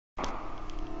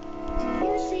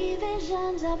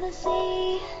visions of the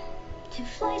sea, to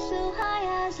fly so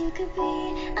high as you could be.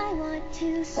 I want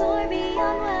to soar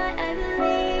beyond what I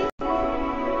believe, to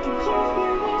give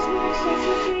your wings will set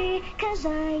you free, 'cause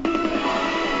I do.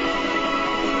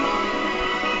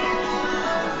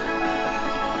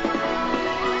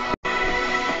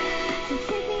 So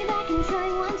take me back and try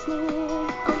once more,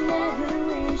 I'll never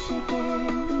wish again.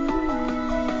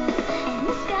 And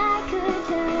the sky could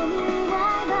tell me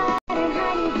why, but I'm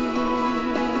hiding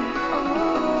here. Oh,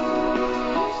 you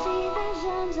see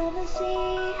visions of the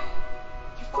sea,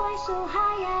 to fly so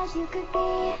high as you could be.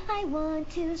 I want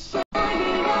to soar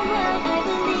beyond what I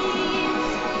believe,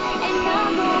 and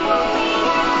I'll go only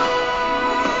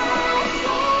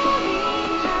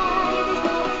soaring high. There's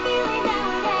no feeling that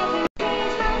would ever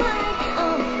change my mind.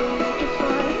 I'm looking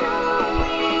for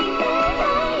knowing that I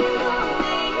am going my way.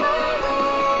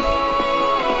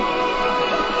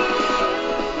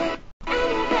 And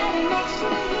you're better next to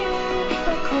you,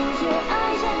 but close your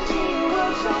eyes and see a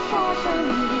world so far from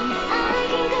me. I can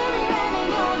go there and I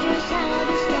know just how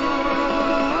to start,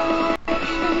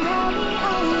 and I'll be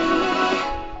on you.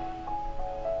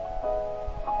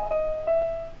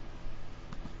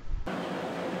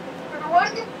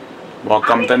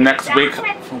 Welcome to next week.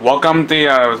 Welcome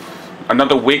to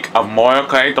another week of Mario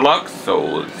Kart Deluxe.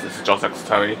 So this is Josh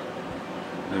Secretary,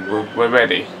 and we're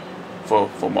ready for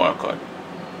Mario Kart.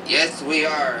 Yes, we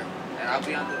are. And I'll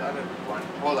be on the other one.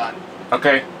 Hold on.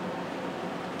 Okay,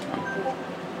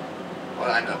 Hold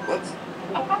on. Whoops.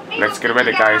 let's get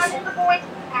ready, guys.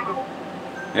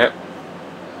 Yep.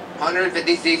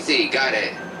 150cc. Got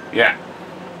it. Yeah.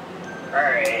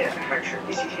 Alright,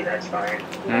 150cc, that's fine.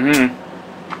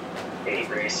 8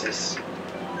 races.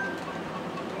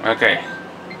 Okay.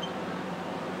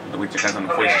 Luigi guys on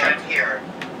the voice chat. I'm here.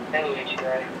 Hey, Luigi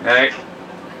guy. Hey.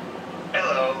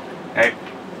 Hello. Hey.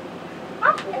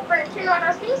 I'm different too on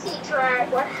a CC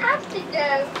track. What has to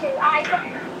go to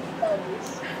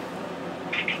items?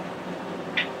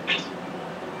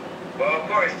 Well, of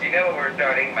course, you know what we're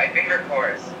starting. My favorite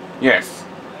course. Yes.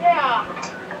 Yeah.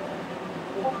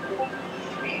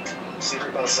 Sweet. Super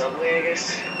Bowl Subway, I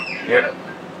guess? Yep.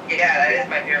 Yeah, that is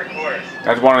my favorite course.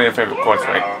 That's one of your favorite courses,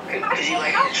 right? Oh, because you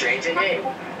like the trains in it?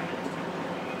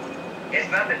 It's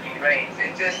not the trains.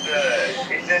 It's just the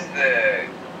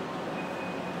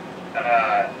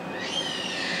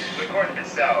course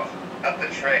itself. Not the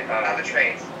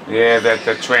trains. Yeah, the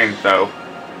train though.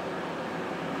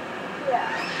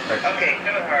 Yeah. Okay,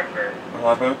 go to Harper.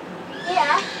 What happened?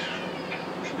 Yeah.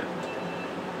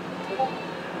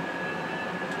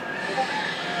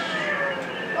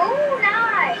 Oh,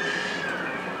 nice.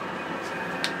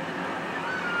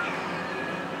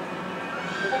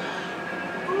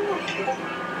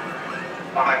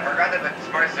 Oh, I forgot to put the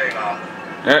smart steering off.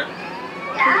 Yeah.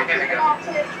 Yeah, I Here we can go. that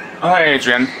too. Oh, hi,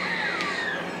 Adrian.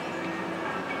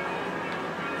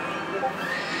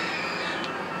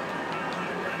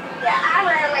 Yeah, I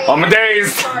rarely On my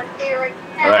days. start steering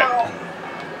now. Alright.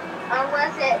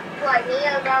 Unless it, like,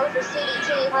 Neo goes to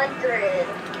CD200.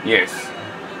 Yes.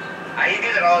 I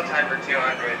use it all the time for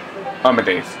 200. On my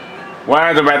days.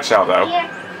 Why the red shell though? Yeah.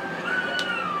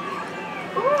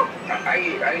 Ooh.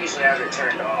 I usually have it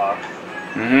turned off.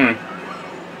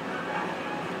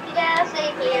 Yeah,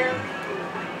 same here.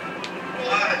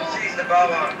 Oh, jeez, the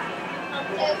ball on.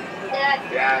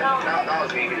 Yeah, that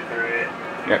was me who threw it.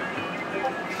 Yep.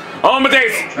 Oh my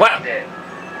days! What? Dropped it.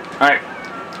 Alright.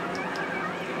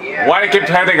 Yeah, Why do you keep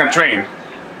heading a train?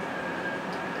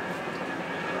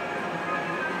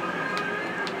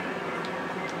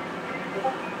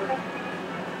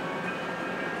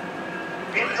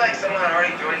 Seems like someone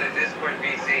already joined the Discord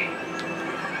VC.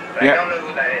 But Yeah. I don't know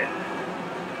who that is.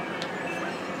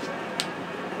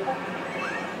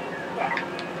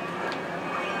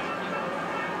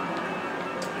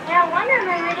 Yeah, I wonder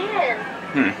who it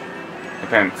is.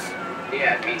 Depends.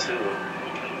 Yeah, me too.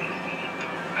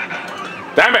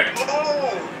 Damn it!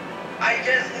 Oh! I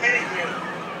just hit you!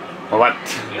 Well, what?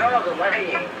 No, the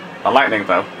lightning. A lightning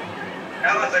though.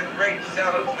 That was a great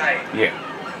show tonight. Yeah.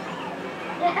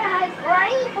 Yeah,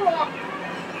 great one.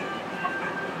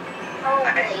 Oh, I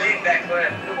saved that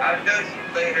clip. I'll show you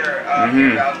later,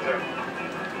 after.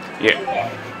 Yeah.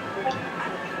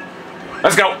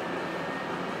 Let's go!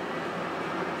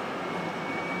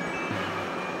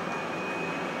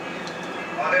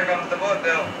 Oh, there comes the boat,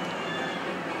 Bill.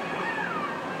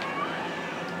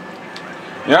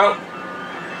 Yep.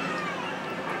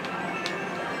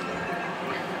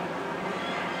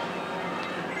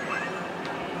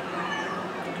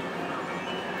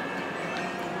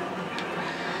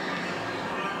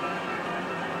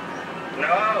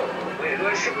 No, wait, who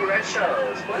are Super Red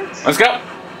shows? What? Let's go!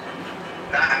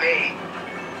 Not me.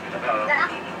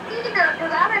 Either,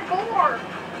 because I'm at 4.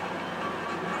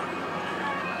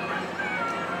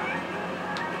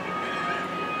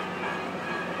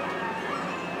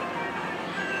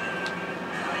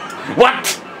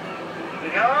 What?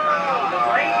 No, the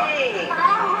lightning.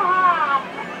 Oh,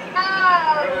 no.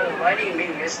 The lightning made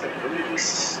me miss the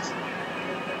boost.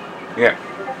 Yeah.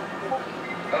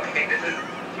 Okay, this is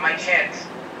my chance.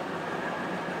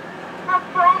 I'm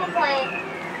crawling.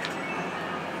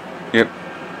 Yep.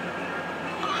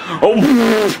 Oh,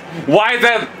 why is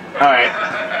that? Alright.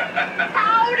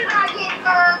 How did I get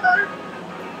hurt?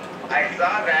 I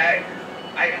saw that.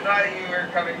 I thought you were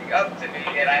coming up to me,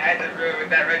 and I had to ruin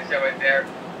that red show in there.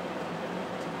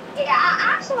 Yeah,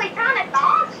 I actually kind of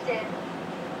dodged it.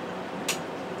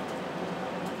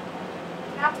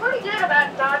 I'm pretty good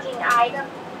about dodging items.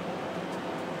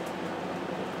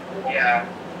 Yeah.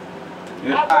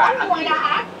 At one point,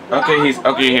 I Okay, he's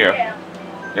okay here.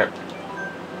 Yep.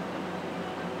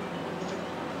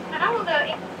 I will go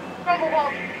from the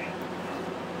wall.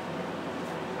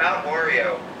 Mount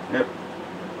Wario. Yep.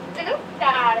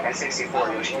 At 64,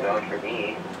 Yoshi going for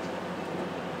me.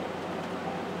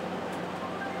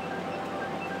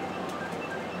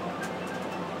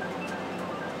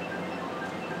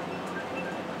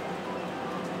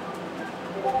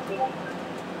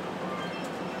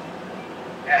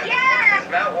 Yeah! This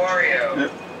is Mount Wario.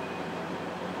 Yep.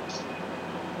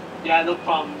 Yeah, no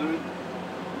problem, dude.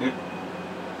 Yep.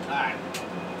 Alright,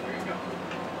 here you go.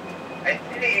 I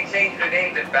think you changed the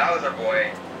name to Bowser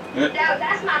Boy. Yep. No,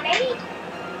 that's my name.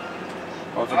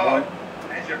 Also Oh, boy.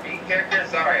 that's your beat character?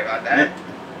 Sorry about that. Yep.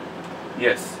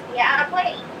 Yes. Yeah, I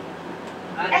play.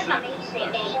 That's my Actually,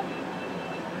 main name.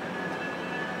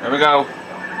 There we go.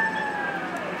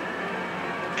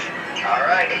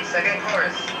 Alright, 8-second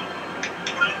course.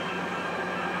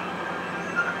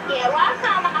 Yeah, last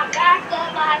time I backed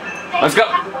up, Let's go.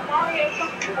 Mario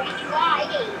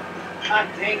UI. God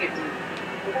dang it, dude.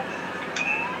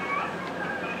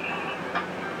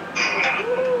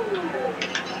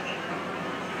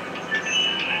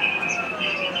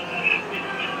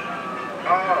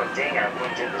 Oh, dang, I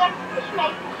went to the...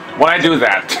 Why do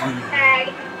that?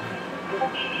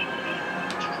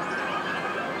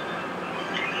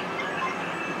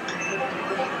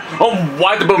 Oh,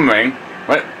 why the boomerang?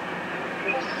 What?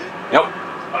 Yep.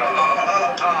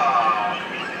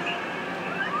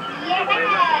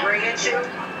 Yeah. Bring it to...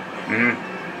 Mm.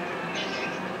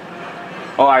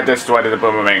 Oh, I destroyed the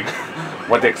boomerang.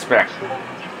 What do you expect?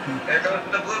 There goes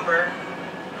the blooper.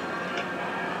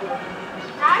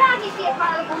 I didn't get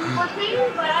part of the too,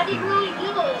 but I did really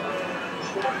good.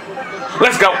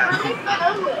 Let's go.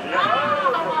 No,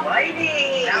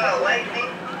 lightning. Now the lightning.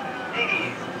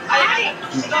 Hey. I hit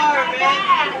the star,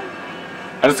 man.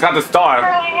 I just got the star.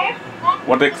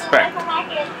 What do you expect? I'm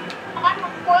a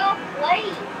 12th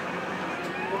place.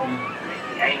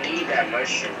 I need that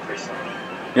mushroom for something.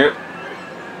 Yep.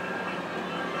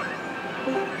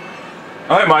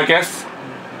 Alright, Marcus.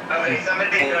 Okay, somebody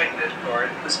join Discord.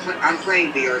 I'm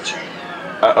playing VR chat.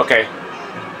 Okay.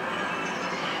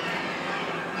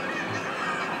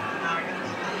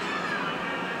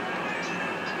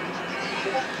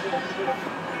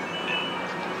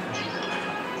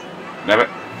 Never.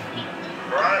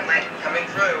 We're on it, Mike. Coming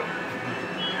through.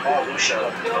 Oh,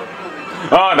 Lucia.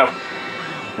 Oh no.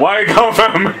 Why are you going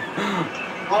from me?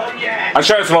 Oh, yeah. I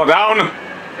should slow down.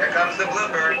 Here comes the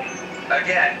blooper.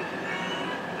 Again.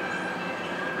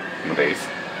 Days.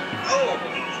 Oh!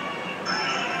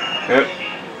 Yep.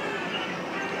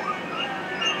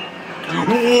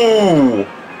 Ooh.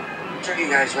 I'm joining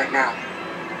you guys right now.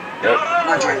 Yep. I'm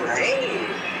not joining you guys. Dang.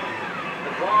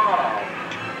 The ball.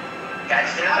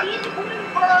 Gotcha.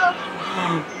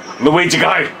 Luigi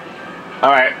guy.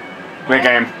 Alright. Great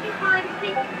game.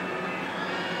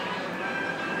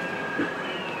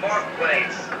 Fourth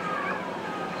place.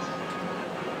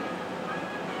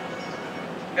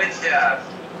 Good job.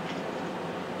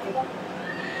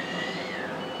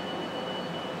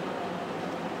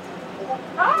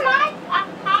 Oh, nice. I'm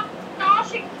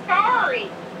sorry.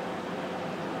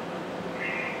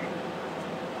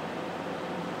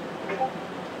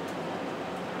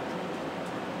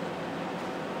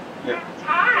 Yep.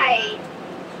 Tied.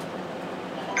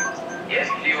 Yes,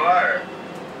 you are.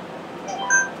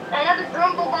 Another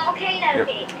Grumble Volcano Yep.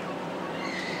 pick.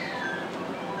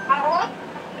 I love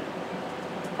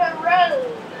the road.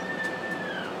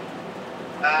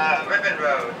 Ribbon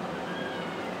Road.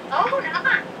 Oh,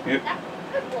 nice. Yep. That's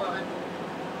a good one.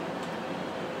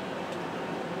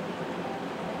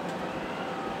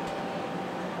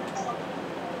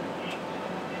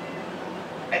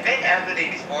 I think after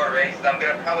these 4 races, I'm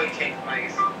gonna probably change my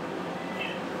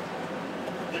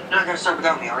You're not gonna start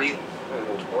without me, are you?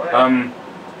 What?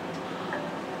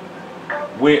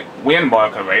 We in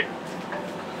Mario Kart, right?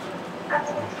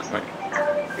 Wait.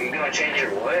 Are you gonna change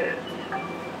your what?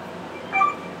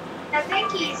 I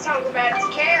think he's talking about his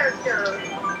character.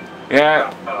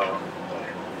 Yeah. Oh.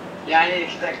 Yeah, I need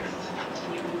to check this.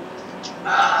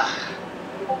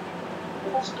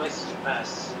 This place is a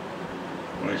mess.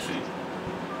 Let me see.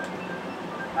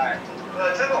 Alright. Well,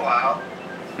 it took a while.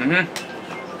 Mm-hmm.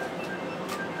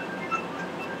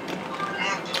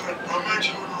 I'm not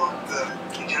sure what the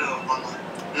beginning of my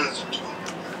is.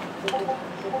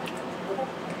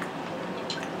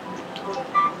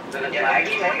 Yeah, I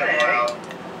can take a while.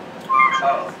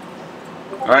 Oh.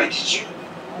 Alright. Did you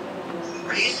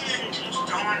reason to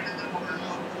storm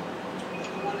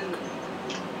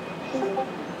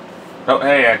Oh,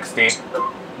 hey, XD.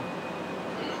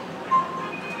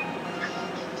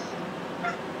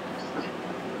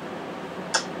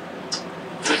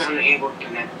 Just unable to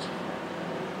connect.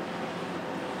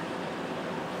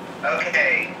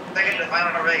 Okay. Second to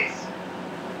final race.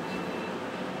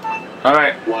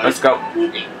 Alright, let's go.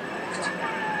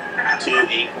 2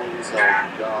 inklings of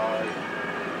God.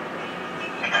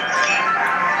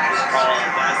 Oh,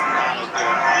 that's not a good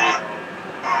idea.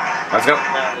 Let's go.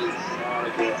 That is not a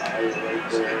good idea right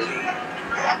there.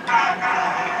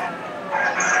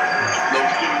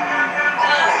 Low-key.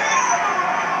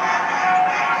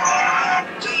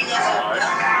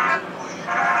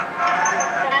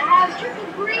 I have triple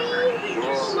green.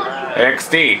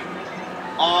 XD.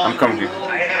 I'm coming. I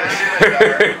have a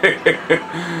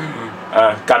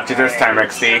superstar. Got you this time,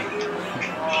 XD.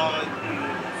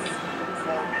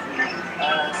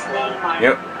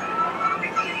 Yep.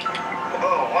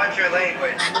 Oh, watch your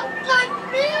language.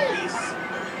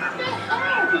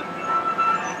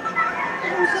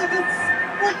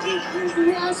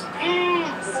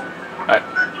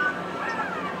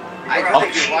 I Oh.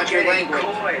 told you, watch your language.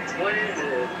 What is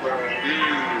it, bro?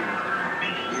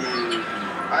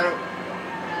 I don't.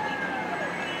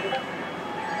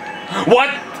 What?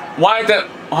 Why the?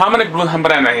 How many blue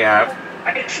banana you have?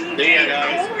 I keep There you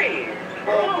getting go.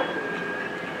 coins.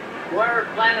 Whoever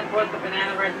planned to put the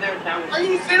banana right there, that was. Are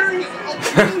you serious?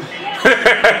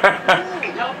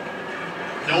 Nope.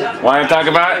 Nope. Want to talk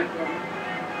about it?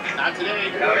 Not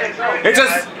today. It's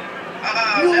just,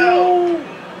 Oh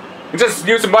no! just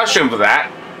use a mushroom for that.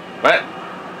 What?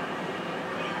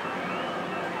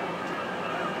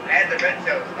 I had the red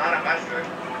toast, not a mushroom.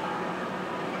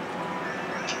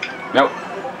 Nope.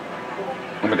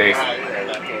 One days. Okay, I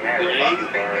had the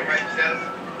red toast.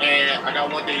 And I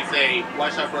got one thing to say.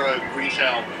 Watch out for a green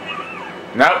shell.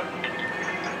 Nope.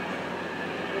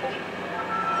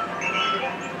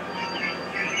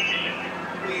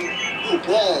 Ooh,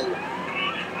 whoa.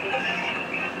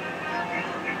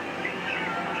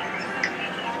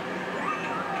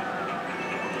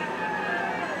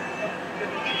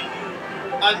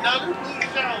 Another blue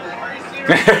shell. Are you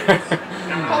serious?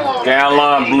 Got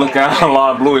a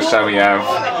lot of bluish that we have.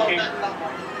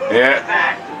 Yeah.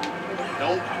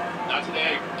 Nope. Not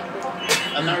today.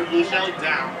 Another blue shell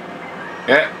down.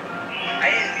 Yeah.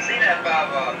 I didn't see that,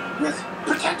 Baba. Yes.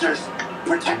 Protectors.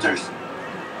 Protectors.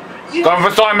 Going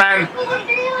for soy, man.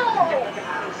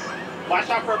 Watch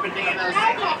out for bananas.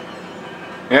 I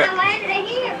Yeah. landed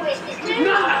here with it too.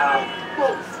 No. I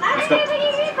Let's go. didn't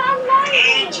even if I'm And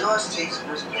landing. Josh takes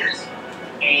first place.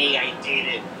 Hey, I did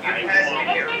it. I And won. I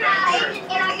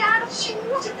got a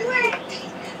fourth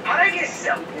place. How did I get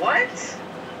what?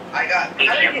 I got.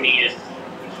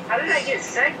 How did I get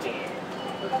second?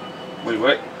 Wait,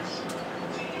 what?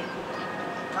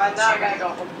 Alright, now I gotta go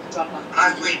home and stuff on.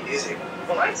 I play music.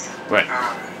 What? Wait.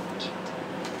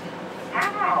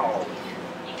 Ow!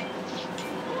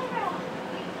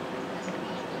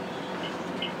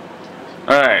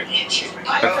 Alright.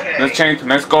 Okay. Let's change.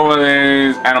 Let's go with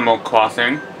this Animal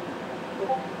Crossing.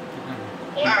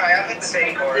 Alright, I'll hit the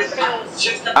same course.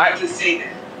 Just about to say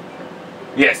that.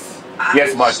 Yes.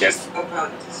 Yes, Mark, yes. Just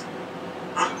about to say.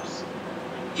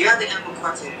 You have the Animal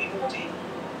Crossing in the game.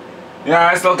 Yeah,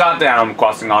 I still got the Animal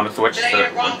Crossing on the Switch. Did I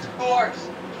get wrong scores?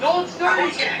 Don't start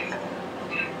Okay.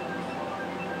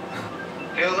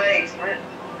 Too late, sprint.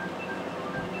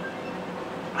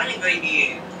 I didn't really need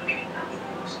it.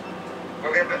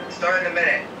 We're gonna start in a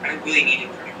minute. I really needed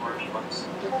 34 bucks.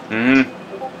 Mm-hmm.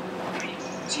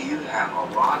 Do you have a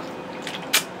lot?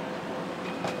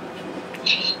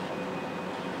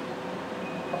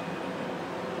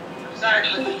 Sorry,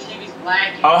 but the TV's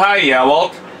lagging. Oh, hi, yeah,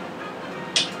 Walt.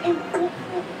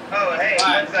 Oh, hey, what's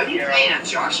What up, are you hero? playing at,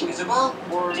 Josh? Visible?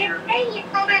 Or Hey, you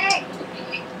over there.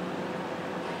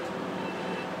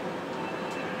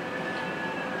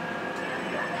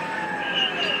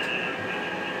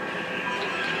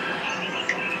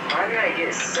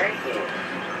 get second.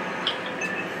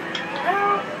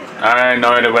 I have no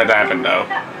idea what happened though.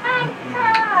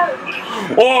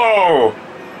 Whoa!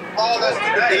 Oh, that's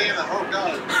the banana. Oh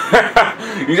god.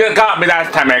 You just got me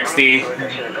last time, XD.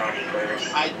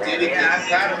 I did it. Yeah, I'm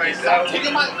proud of Stop myself.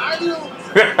 taking my items.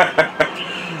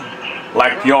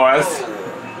 Like yours.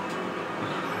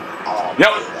 Oh,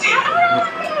 Yep.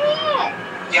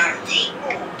 Yeah,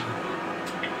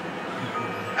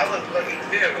 I was looking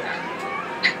too.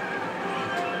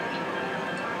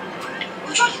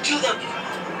 we're trying to do that.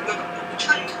 We're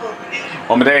trying to do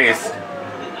On my days.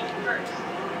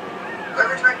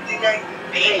 We're trying to do that.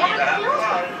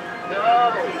 No.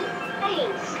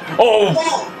 Oh!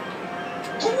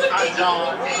 I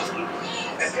don't.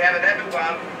 If you have an epic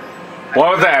bomb. What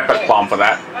was the epic bomb for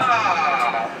that?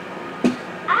 Ah.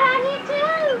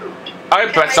 Hi,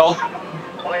 Pretzel.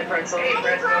 Hey, Pretzel.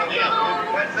 What's up?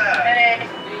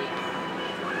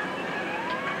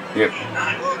 Yep.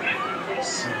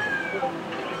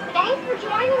 Thanks for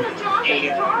joining the Josh and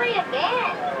Tori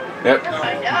event. Yep. I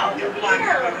know.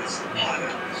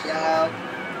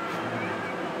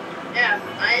 Yeah,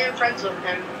 I am friends with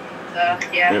him. So,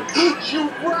 yeah. Yep. You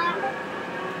rock.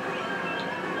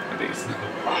 These.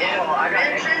 Yeah, Oh, I got we've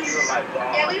been an friends. XP with my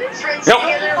bomb. Yeah, we've been friends Yep.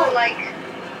 together for like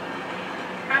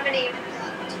how many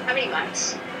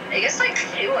months? I guess like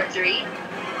 2 or 3.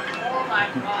 Oh my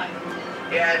god.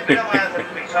 Yeah, it's been a while since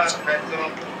we talked,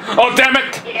 Pretzel. Oh, damn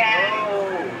it! Yeah.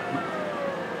 Oh.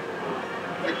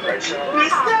 Pretzel.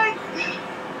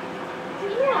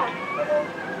 Yeah.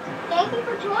 Thank you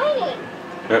for joining.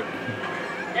 Yep.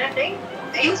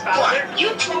 Thanks, Father.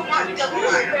 You told my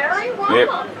You're very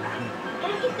welcome.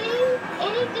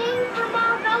 Anything from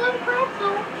our fellow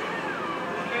pretzel.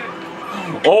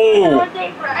 Oh!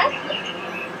 Birthday pretzel.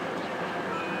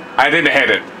 I didn't hit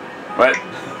it. What?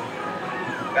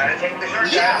 Gotta take the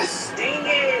shortcut. Yes. Ding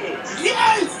it.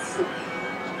 Yes.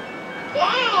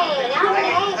 Yay! Second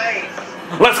Okay. place.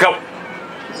 Let's go!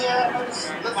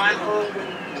 Yes. Finally.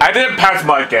 I didn't pass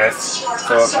my guess, so I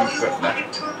I'm saw good you now.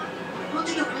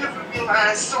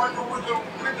 I saw you with the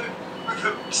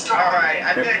star. Alright,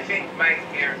 I'm gonna change mic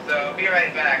here, so be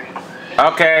right back.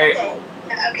 Okay.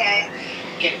 Okay.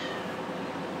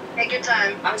 Take your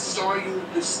time. I saw you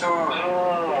with the star.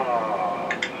 Oh.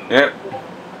 Yep.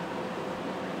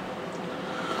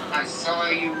 I saw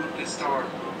you with the star.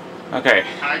 Okay.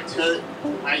 I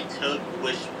took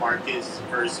Wish Marcus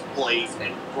first place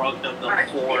and brought them the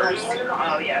floors.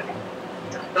 Oh, yeah.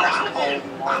 No,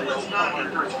 I was not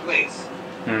in first place.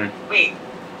 Hmm. Wait,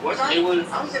 was I? It was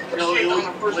I was in first no, place it on was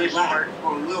the first Wish lap Marcus.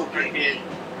 for a little bit.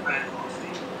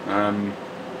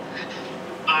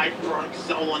 I brought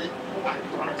someone in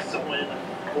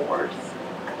fourth.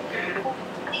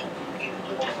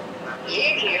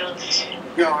 Yeah,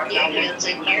 Yeah, it's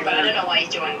like weird, but I don't know why he's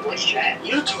doing voice chat.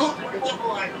 You took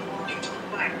mine.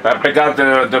 that because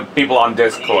the people on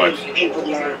Discord. People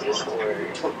on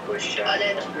Discord took push I shot.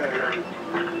 did.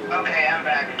 Okay, I'm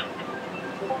back.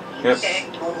 Yep. Okay.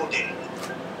 Normal day.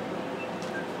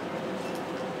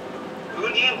 Who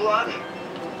do you block?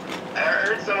 I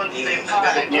heard someone say they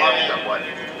blocked someone.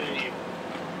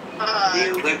 I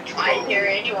didn't hear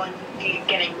anyone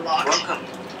getting blocked. Welcome.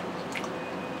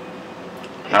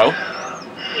 No?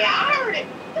 Yeah, I heard it.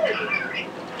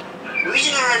 The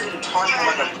reason I hasn't talked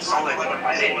like a solid like I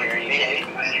didn't hear anything.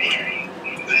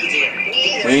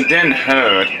 Neither. We didn't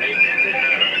heard.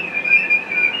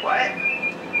 What?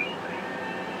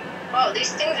 Oh,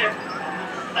 these things are.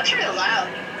 That's really loud.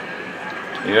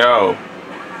 Yo.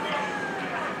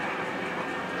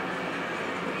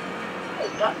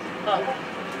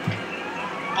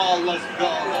 Oh, let's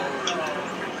go.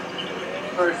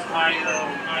 First item.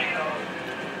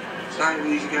 Sorry,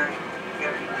 Luigi guy.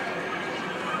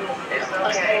 It's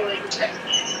Let's okay. go with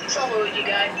so Luigi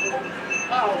guy.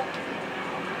 Oh,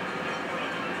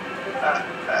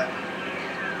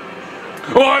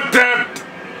 What the?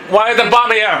 Why is the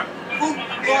bomb here? Who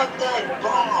brought that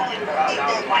bomb?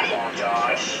 Oh,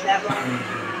 Josh. that one.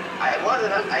 I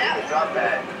didn't drop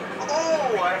that.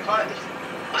 Oh, I thought.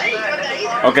 I didn't throw that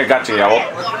either. Okay, gotcha, Yellow.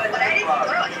 But I didn't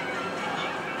throw it.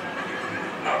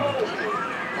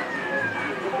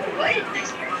 What?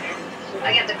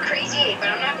 I got the crazy 8, but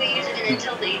I'm not going to use it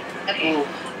until the. Okay,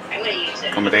 I'm going to use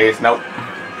it. On my days, nope.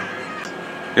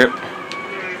 Yep.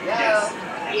 Yes.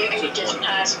 You just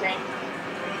passed me.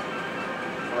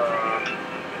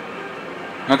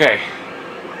 Okay.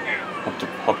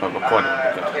 Hope I'm recording.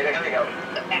 Okay, there we go.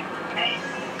 Okay.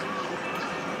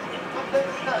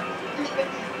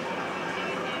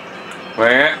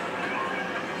 Where?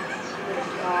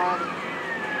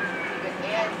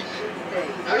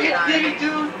 Are you kidding,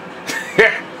 dude?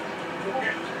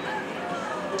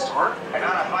 I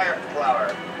got a fire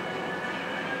flower.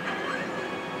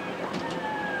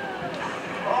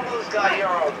 Almost got your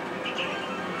own.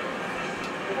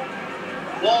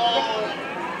 Whoa!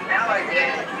 Now I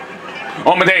did.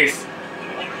 Oh my days.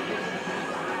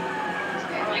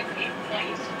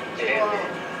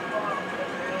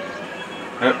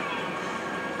 Yep.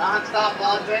 Non-stop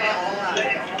all day, all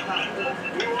night.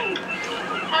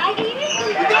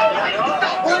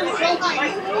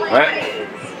 What?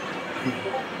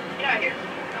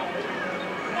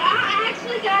 I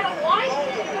actually got a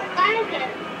license.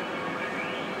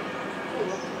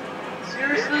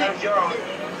 Seriously? How's your own?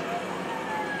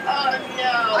 Oh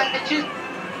no.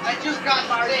 I just got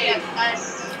Mario, saved. us.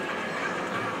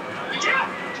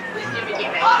 Please give me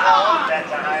game That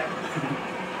time.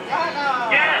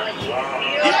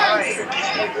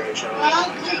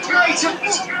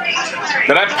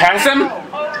 Did I pass him?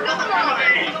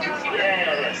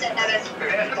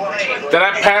 Did I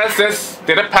pass this?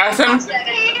 Did I pass him?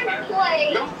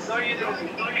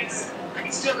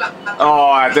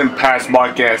 Oh, I didn't pass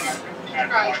Marcus. You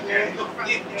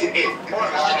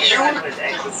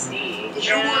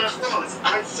were close.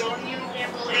 I saw you.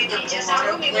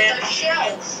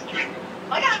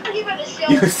 I got to give it a shell.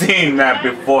 You've seen that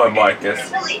before, Marcus.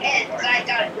 It's really it, because I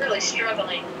got it really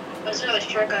struggling. I was really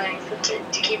struggling to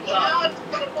keep Now up.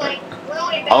 it's like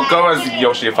really bad. I'll go as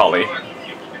Yoshi Folly.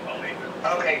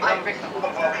 Okay, come pick up the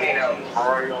volcano.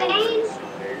 Thanks.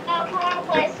 I'll try to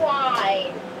play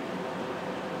slide.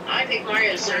 I picked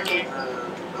Mario Circuit.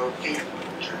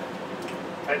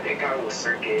 I think I will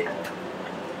circuit.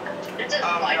 It's a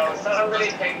No, somebody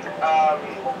picked,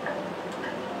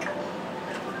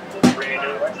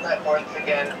 random. What's that horse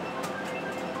again?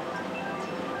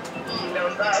 No,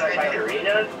 it's not a bike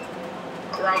arena.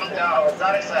 No, it's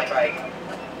not a side bike.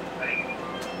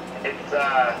 It's,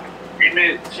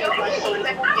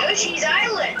 Yoshi's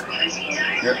Island.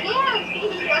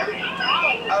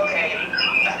 okay.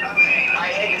 I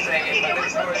hate to say it, but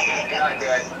this horse is not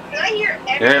good. I hear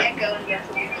every Yeah. echo in here.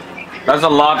 There's a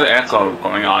lot of echo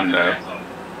going on there.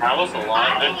 That was a I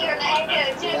lot. can hear the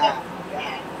echo too.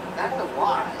 That's a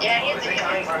lot. Yeah, Is it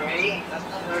coming from me? That's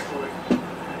not actually.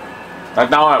 Right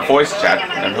now I have voice chat,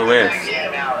 and who is? Yeah,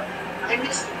 now. I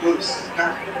missed the boost.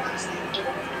 God,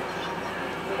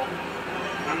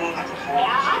 I'm gonna have to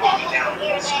Yeah, hold I definitely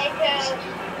hear the echo.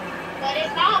 But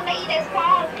it's not me that's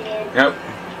causing it. Yep.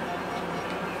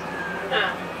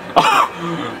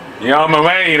 Yeah, I'm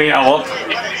away, Leo.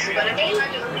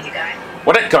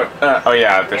 What it got? Oh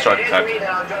yeah, the shortcut. I'm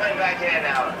joining back in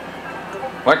now.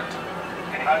 What?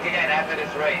 Again, after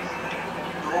this race.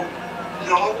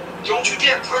 No, don't you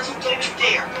dare, Pretzel, don't you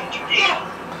dare, don't you dare.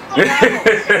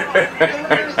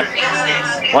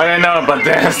 What do I know about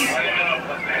this?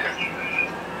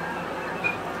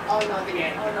 Oh, not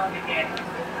again, oh, not again.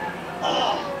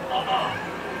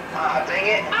 Ah, dang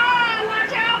it. Ah,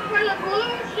 watch out for the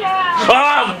blue shell.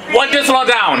 Ah! What just slow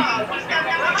down?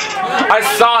 I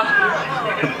saw.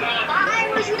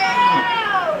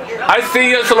 I see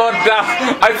you slow down.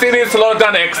 I see you slow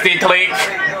down, XD Click.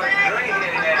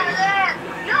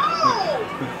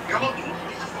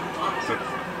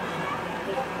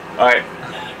 Alright.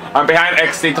 I'm behind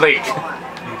XD Click.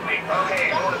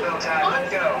 Okay, hold it, time. Let's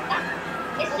go.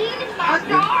 As soon as my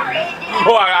star ended,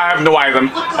 Oh, I have no item.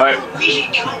 Alright. I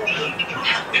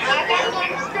got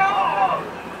one star.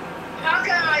 How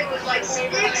come I was like 6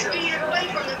 feet away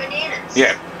from the bananas?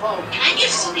 Yeah. Oh, can I get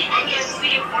something? I get something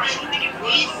to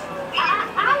please?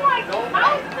 I like my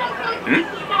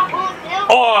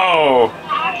Oh!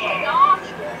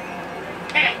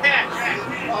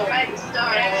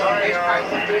 Sorry,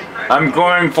 alright. I'm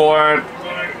going for it.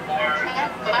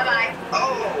 Bye-bye.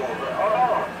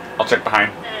 Oh! I'll check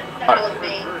behind. That was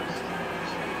me.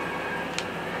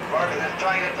 Marcus is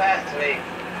trying to pass to me.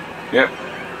 Yep.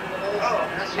 Oh,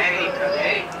 hey,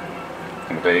 okay.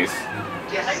 Days.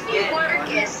 I see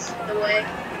Marcus the way.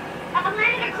 I'm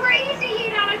landing crazy, you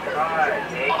know. God,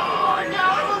 dang. Oh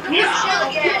no, the blue shell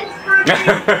again.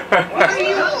 What are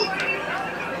you?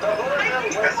 The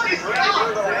horse is right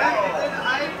through the wall.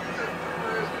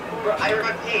 I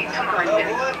repeat, come on, the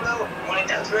horse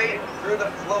went straight through the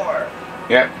floor.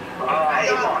 Yep. That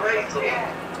is crazy.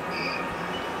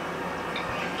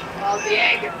 Oh, the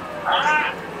egg.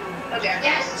 Okay.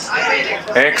 Yes. I made it.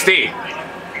 XD.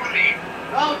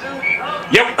 Oh, dude.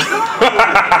 Yep.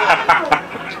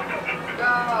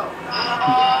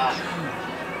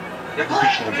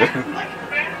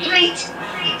 Great.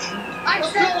 I'm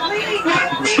so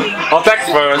I'll text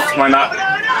first. Why not? No,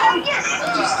 yes.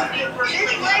 This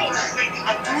race, I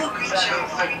I do a great job,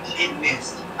 like it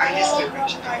missed. I missed the great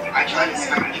job. I tried to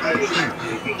start a great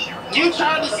job. You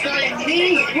trying to say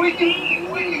me? What do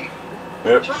you mean?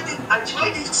 Yep. I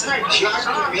tried to start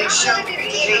jogging the great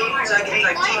job so I can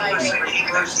like take my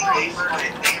first paper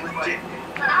and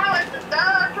But I was the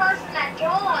third person that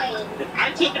joined.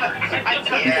 I took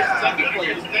second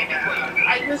place.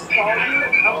 I just saw you.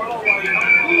 I was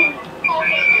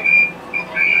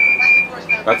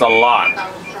like, That's a lot.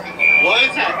 what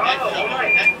is that?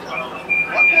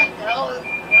 What the hell is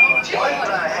What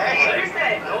the heck? What is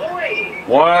that noise?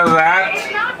 What is that?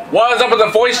 What is up with the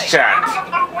voice chat?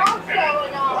 What's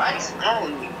going on?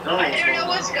 I don't know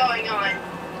what's going on.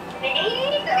 Me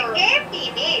It either. can't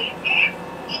be me.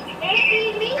 It can't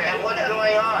be me. And what's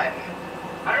going on?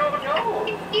 I don't know.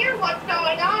 You can hear what's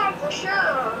going on for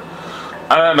sure.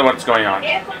 I don't know what's going on.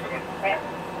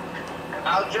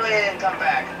 I'll join in and come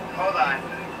back. Hold on.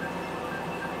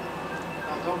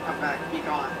 No, don't come back. Be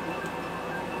gone.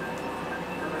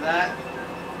 Remember that?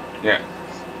 Yeah.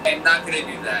 I'm not gonna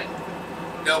do that.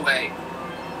 No way.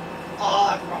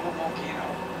 Oh, from a volcano.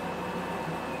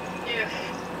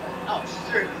 Oh,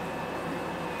 shoot.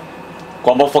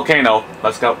 Global volcano.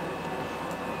 Let's go.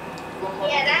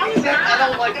 Yeah, that was I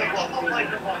don't like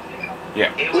the volcano.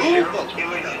 Yeah. It was you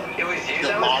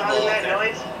that was causing that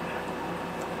noise?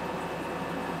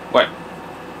 What?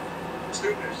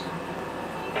 Scooters.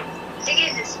 I think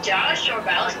it's Josh or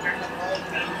Bowser.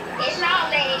 It's not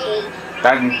me.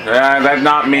 That's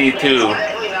not me too.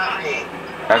 Definitely not me.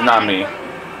 That's not me.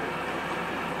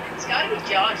 It's gotta be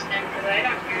Josh then, because I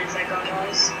don't hear his echo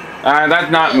noise. That's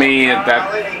not me.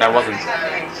 That wasn't.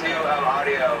 Having two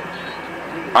audio.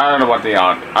 I don't know what the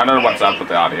audio. I don't know what's up with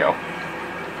the audio. I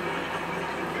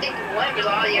think one of his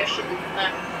audio should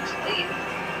not leave.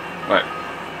 What?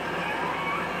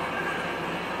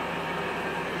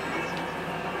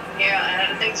 Yeah,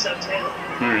 I think so too.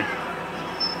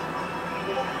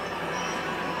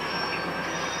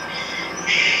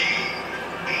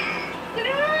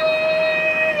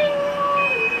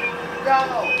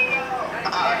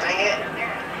 Dang it.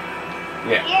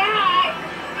 Yeah. Yeah,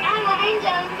 I like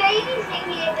those babies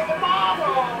singing into the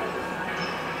Bible.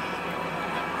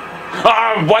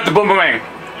 Ah! What the boomerang?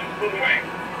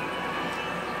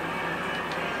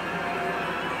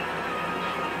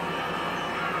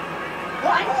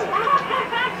 What?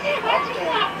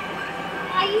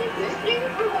 I used to sing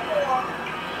before.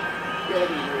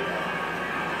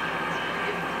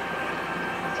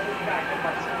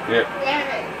 Yeah.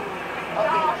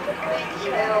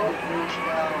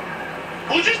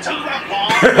 Who just took my ball?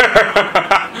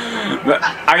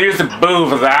 I used to boo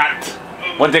for that.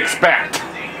 What to expect?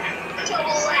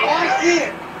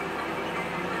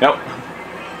 Yep.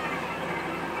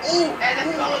 Ooh, and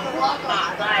it's all in the lava.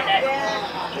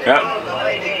 Yep.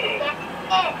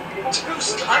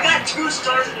 I got 2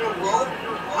 stars in a row.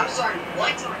 I'm sorry,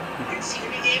 what? Excuse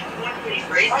me, Dave, you want to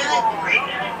rephrase that?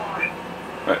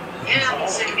 What? Yeah, I'm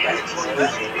sick of it.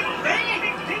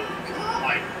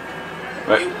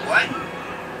 What? What?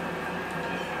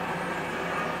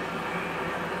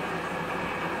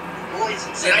 Boys,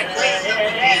 Did I play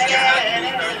something? Is there not 2 stars in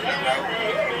a row?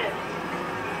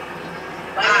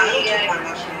 I'll take one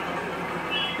mushroom.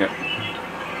 Yep.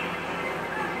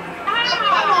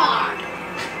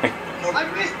 I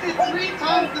missed it 3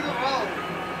 times in a row.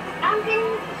 I'm in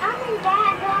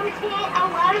that dumb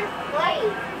 11th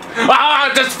place.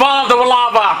 Ah! Just fall into the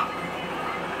lava.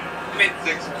 I'm in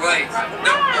 6th place.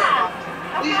 No.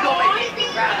 Please don't make me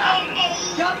bad.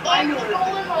 Yup, I know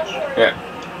what it is. Yeah.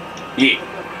 Yeah.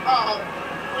 Oh,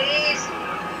 please.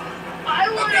 I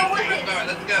Okay, wanna win. superstar,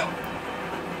 let's go.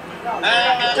 Oh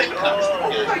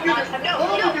my goodness. No,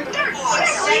 third.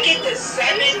 Second to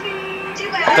 7.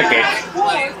 Too That's okay.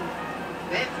 bad.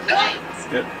 That's nice.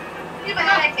 Yep. Too bad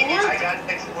I finished. I got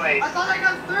 6th place. I thought I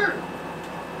got 3rd.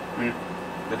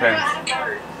 Depends.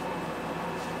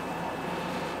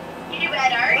 You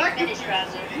had already finished,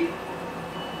 Bowser.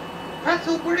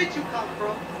 Pretzel, where did you come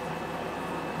from?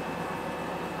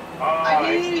 Oh,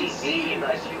 it's DC,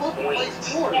 unless you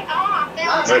point. Get off.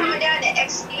 Now it's coming down to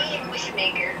XD and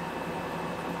Wishmaker.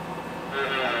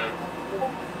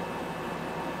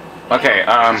 Okay.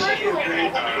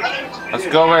 Let's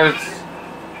go with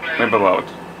Riverboat.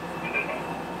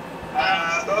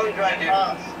 Bone Grinder.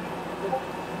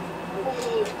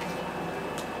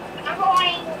 I'm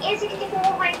going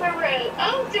N64 Rainbow Road.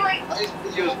 Oh, sorry.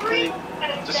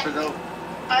 Just for the...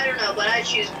 I don't know, but I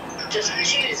choose the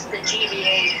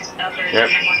GBA upper. Yep.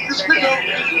 Just for the...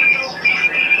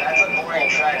 That's a boring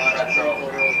track, Pretzel.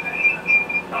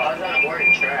 Oh, that's not a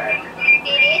boring track. It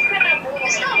is kind of boring.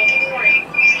 It's not boring.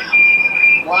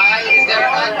 Why is there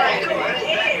What is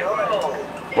that?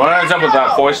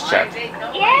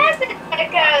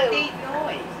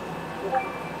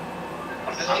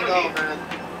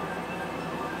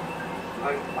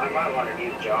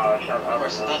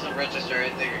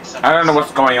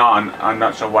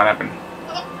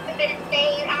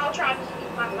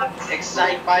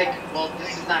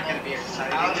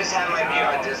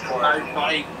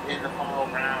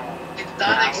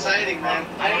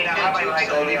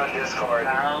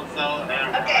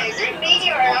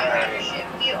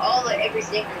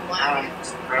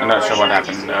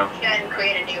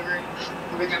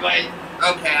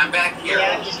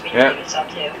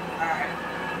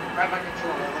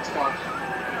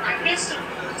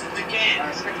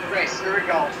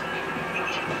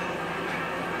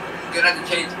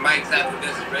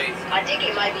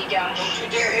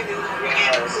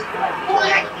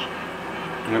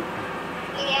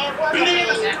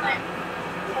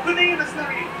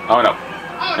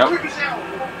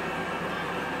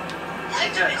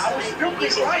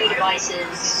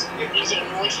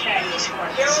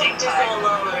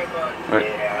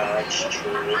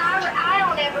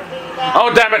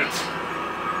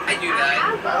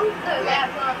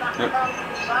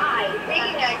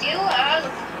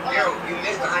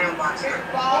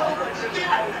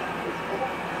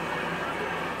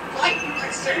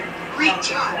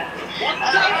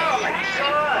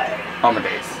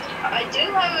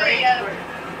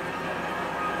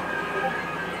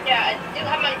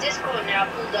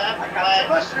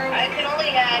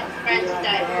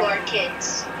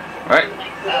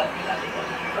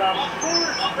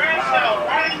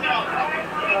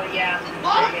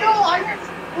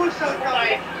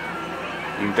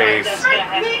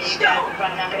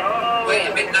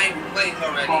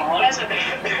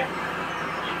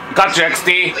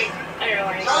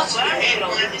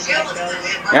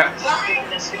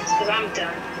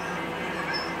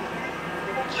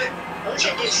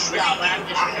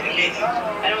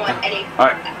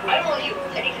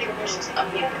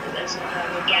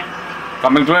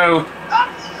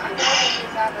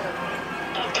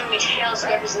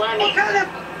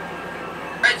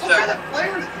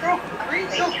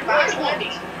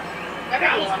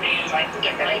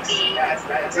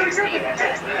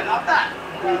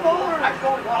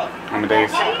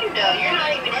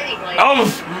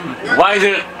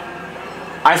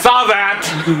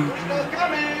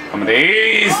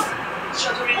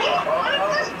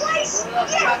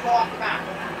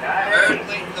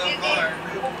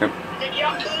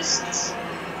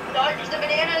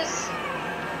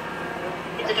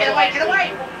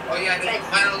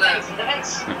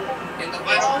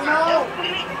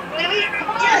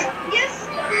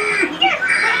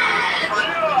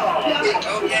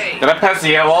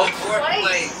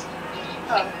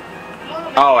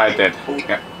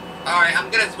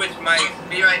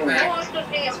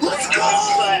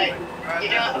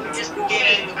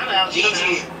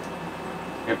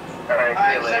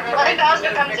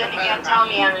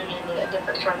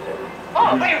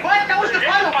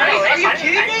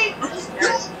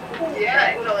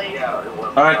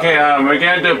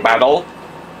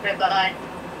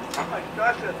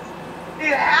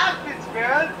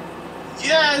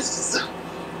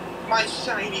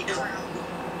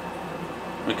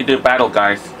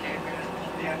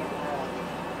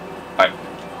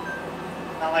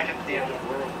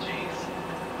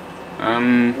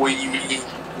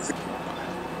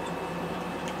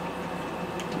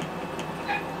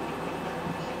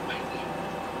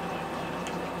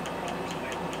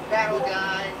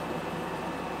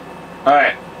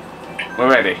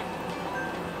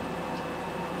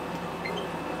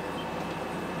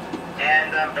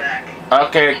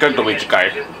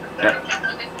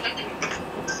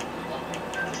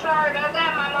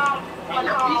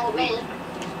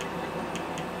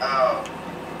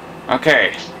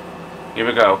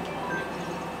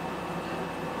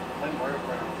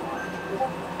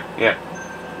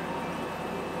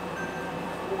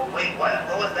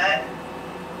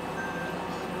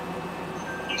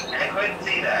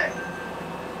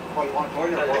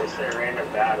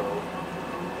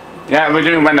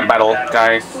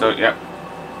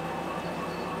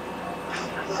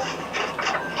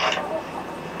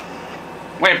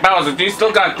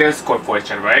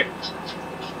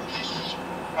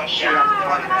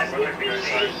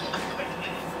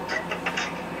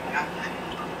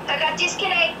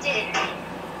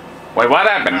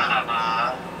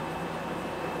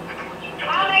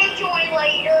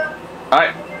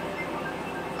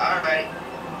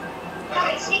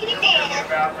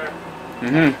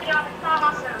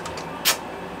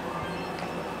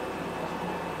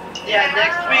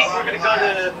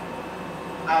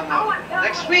 I don't know.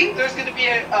 Next week, there's going to be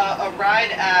a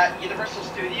ride at Universal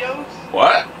Studios.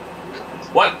 What?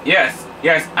 What? Yes.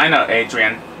 Yes, I know,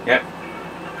 Adrian. Yep.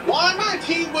 Why my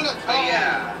team wanna come? Oh,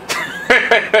 yeah.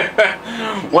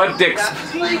 What dicks?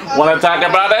 Wanna talk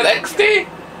about it, XD?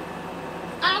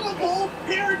 Animal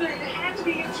pyramid, it had to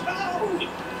be a toad.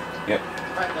 Yep.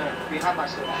 Right there, behind my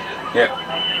store. Yep.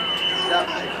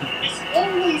 It's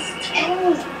always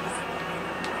toads.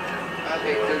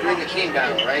 Okay, so you're in the team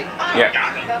battle, right?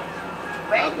 Yeah.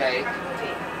 Okay.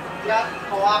 Yep,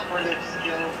 cooperative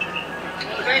skills.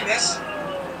 Okay, miss.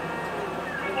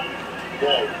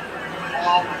 Whoa.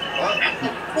 Oh my god.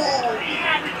 Oh, it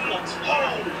had to be a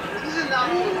toad. This is not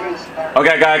the way to start.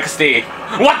 Okay, guys, XD.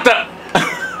 What the?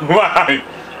 Why?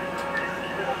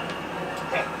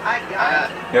 I got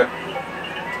it. Yep.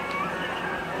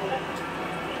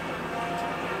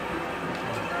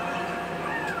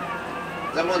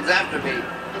 Someone's after me.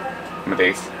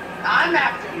 Amadeus. I'm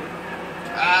after you.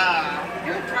 Ah.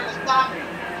 You're trying to stop me.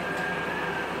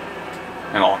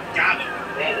 Hang on. Got it.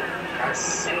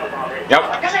 Yep. I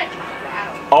got it.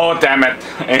 Oh, damn it,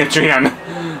 Adrian. Yep,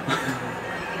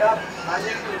 I knew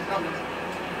he was coming.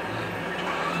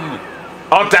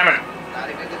 Oh, damn it.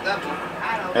 Gotta get the double.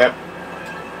 I don't Yep.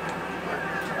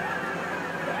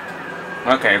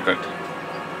 Okay, good.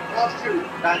 Love two.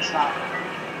 That's not.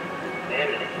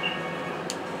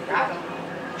 Got him.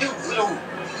 You little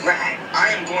rat. I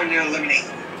am going to eliminate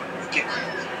you. Get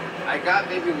I got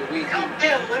Baby Luigi. Don't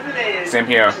get eliminated. Same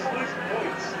here. Just lose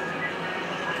points.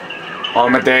 Oh,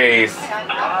 Amadeus.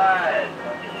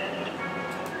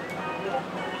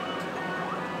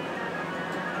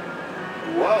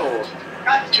 Whoa.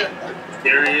 Gotcha.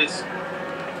 There he is.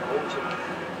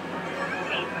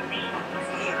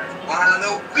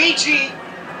 Waluigi!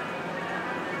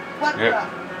 What Yep.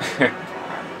 the?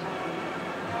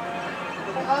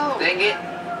 Oh, Dang it.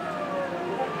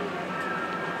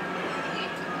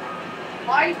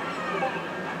 fight.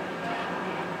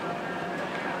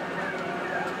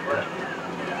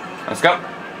 Let's go.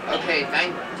 Okay,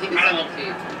 19 to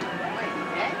 17.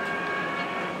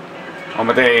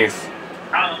 Amadeus.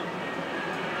 Not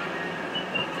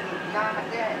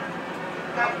dead.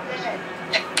 Not dead.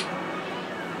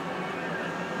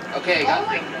 Okay, got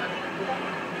this one.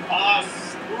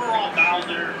 We're all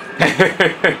Bowser.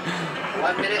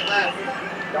 1 minute left.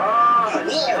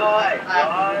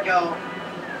 Go.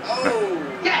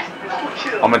 Oh. Yes. Double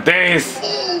kill. Amadeus.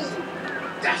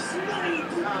 That's nice.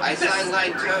 I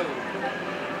sidelined Toad.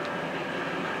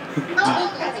 No.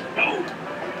 No.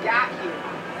 Got you.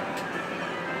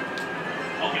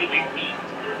 Okay, wait.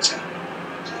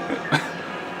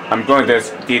 I'm going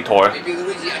this detour. Baby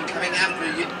Luigi, I'm coming after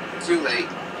you. Too late.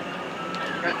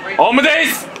 Oh,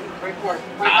 Amadeus! Wait for it.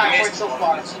 25 points so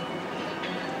far.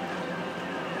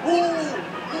 Oh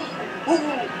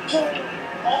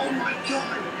my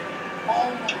god!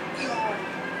 Oh my god!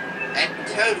 And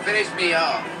Toad finished me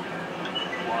off.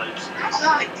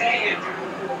 God damn!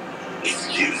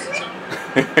 Excuse me?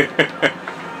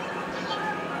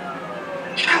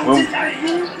 How did I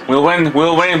lose? We'll win.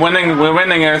 We'll win. We're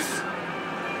winning this.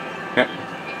 Yep.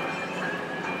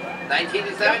 19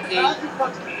 to 17.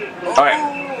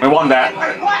 Alright, we won that.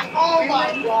 Wait, what? Oh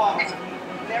my god.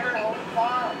 Never hold the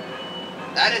farm.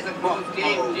 That is a close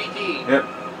game. GG. Yep.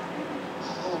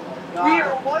 We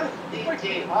are one point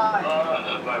behind.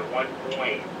 By 1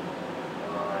 point.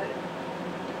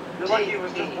 You're lucky it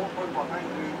was just 1 point behind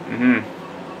you. Mm-hmm.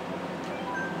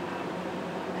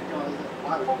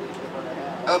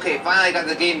 Okay, finally I got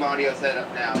the game audio set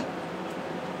up now.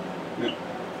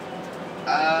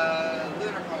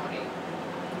 Lunar Colony.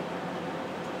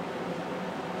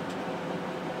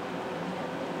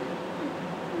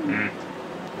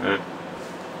 Good.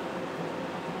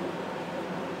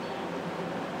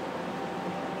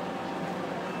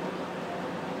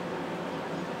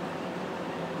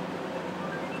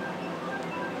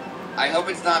 I hope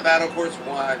it's not Battle Course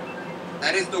 1.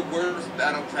 That is the worst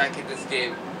battle track in this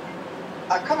game.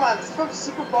 Come on, it's from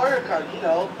Super Mario Kart, you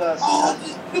know, the...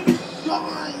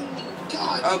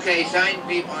 Okay, Shine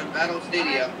Beep on Battle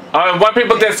Stadium. One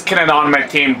people disconnected on my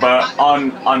team, but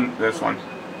on this one.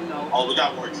 Oh, we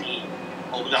got more team.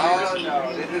 Oh, we got Oh more team.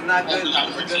 no, this is not good. Oh, we got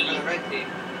This more is good team. for the red team.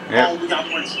 Yep. Oh, we got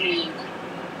more team.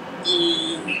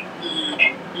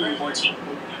 More team.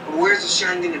 But where's the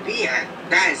shine gonna be at?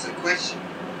 That is the question.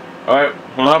 Alright,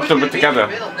 we'll have to put together.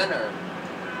 Middle dinner.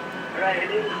 Right,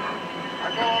 it is.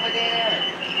 I go over there.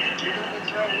 You're doing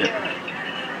this right here.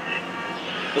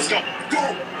 Let's go. Go.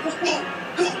 Let's go.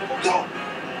 Go. Go.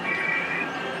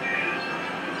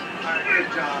 Alright, good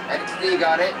job. XD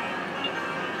got it.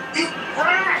 I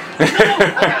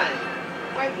got it.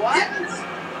 Wait, what? Yes.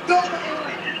 Go,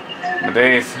 Aaron. My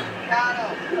days. Got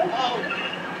him. Oh,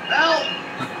 help!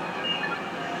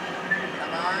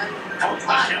 Come on. Don't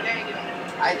touch him.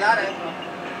 I got it.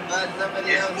 But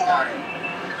somebody else got it.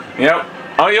 Yep.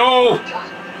 Oh, yo!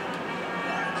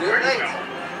 Too late.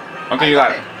 Okay, you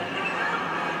got it.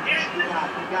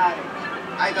 Got it.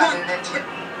 I got it.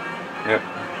 Yep.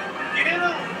 Get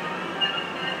him.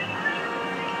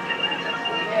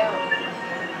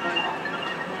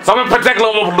 Someone protect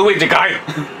little Luigi guy.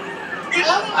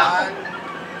 Come on.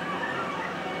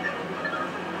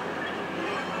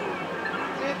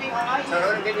 Dude, behind So I'm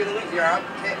gonna give you the Luigi arm.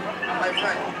 Okay, my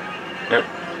friend. Yep.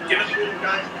 Get him,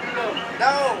 guys.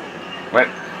 No! Wait.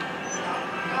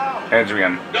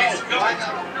 Adrian. Go, go.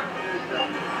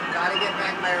 Gotta get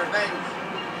back my revenge.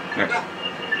 Yep.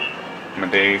 My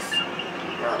days.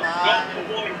 Come Go, on. my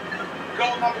boy. Go,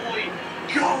 my boy.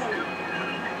 Go.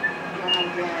 Go.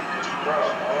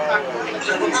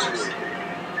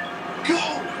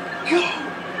 Go.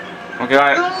 Okay,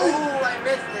 got it. Ooh, I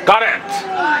missed it. Got it.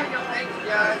 Thanks,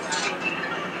 guys.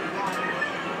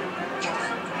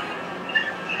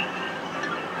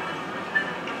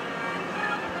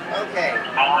 Okay,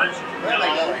 where am I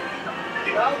going?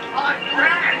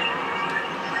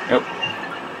 Yep.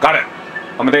 Got it.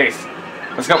 On my days.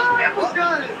 Let's go.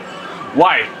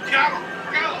 Why?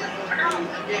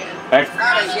 X.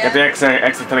 Get the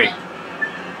X3.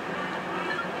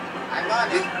 I'm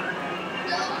on it.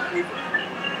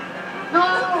 No!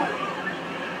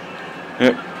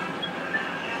 Yep.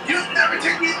 You never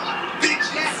take me on,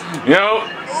 bitches. Yo. Ooh,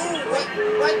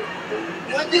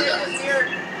 what did I just hear?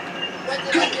 What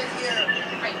did I just hear?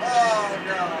 Oh,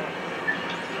 no.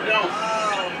 No. Oh,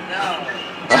 no.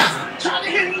 Trying to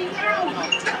hit me now.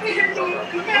 Stop me hitting me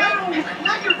now.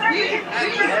 Not your feet.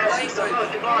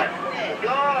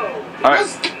 Go! Alright.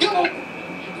 Go.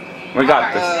 We got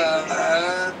this.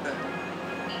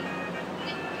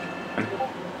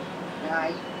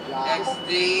 Nice job. XD,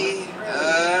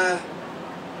 Yeah.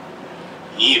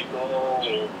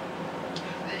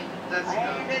 I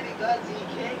ain't really glad you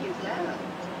can't use that.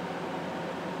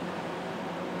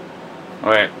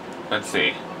 Alright. Let's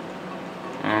see.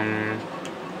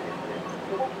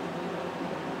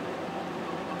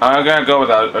 I'm gonna go with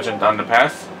the Urgent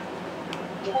Underpass.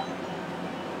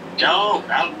 Go.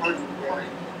 Out for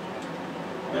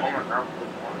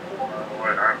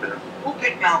Who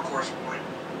picked Malcor's point?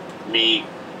 me.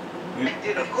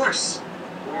 Dude, of course.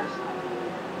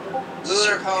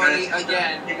 Lunar Pony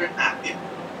again.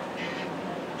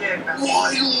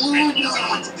 Why Luna?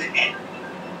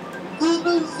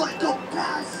 Luna's like a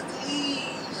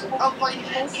pastiche of my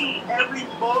wholesome every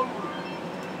mode.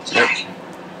 Yep.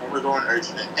 We're going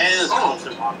urgent and it's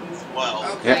wholesome as well.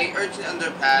 Okay, Urchin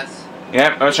Underpass.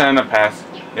 Yep, Urgent Underpass.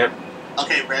 Yep.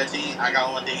 Okay, Reggie, I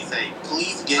got one thing to say.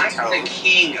 Please get I'm the Toad.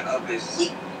 king of this.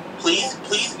 Please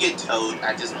get Toad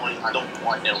at this point. I don't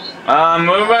want no.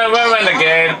 We're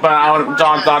renegade, but I'll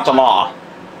dodge the law.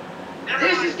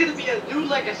 This is gonna be a new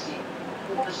legacy.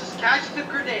 Let's just catch the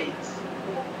grenades.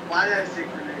 Why did I say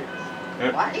grenades?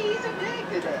 Yep. Why he's a big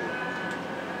today?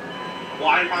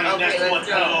 Why am I Okay, next let's one,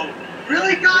 go. Toad?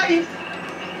 Really, guys?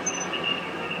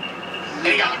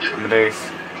 Hey, On my days.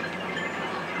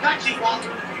 Got you,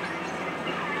 Walter.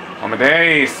 On my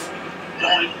days.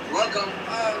 Welcome.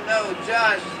 Oh no,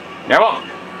 Josh. Yeah, well.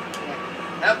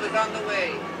 Help is on the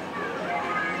way.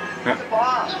 It's a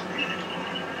bomb.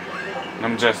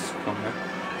 I'm just going there.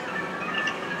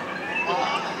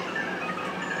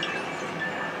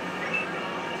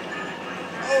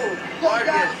 Oh, Look Marcus.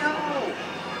 out, no!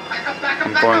 Back up, back up,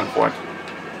 I'm back going up! for it.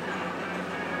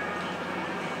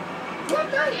 What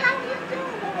the hell are you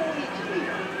doing, Luigi?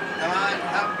 Come on,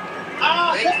 help. Oh,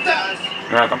 Thanks, Josh.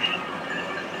 You're welcome.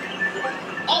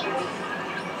 Oh.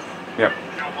 Yep.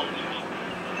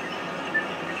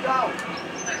 Go!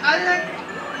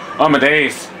 On my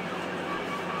days.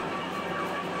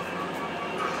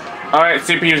 Alright,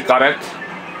 CPU's got it.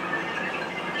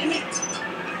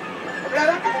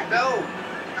 No.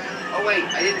 Oh wait,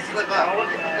 I didn't slip up.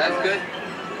 That's good.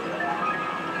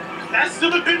 That's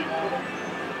stupid bitch.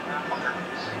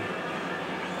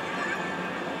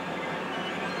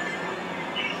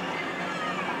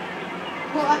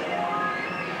 What?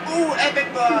 Ooh,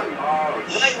 epic bomb.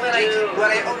 Like when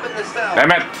I opened the cell.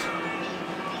 Damn it.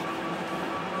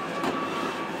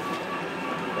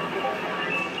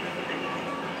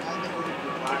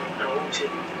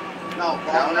 No, No.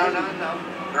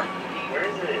 Where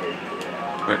is it?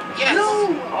 Yes. No!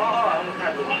 Oh, I almost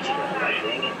had Luigi.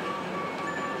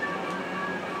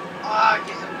 Ah,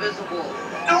 he's invisible.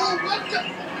 No, what the? Oh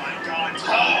my god,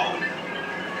 Toad.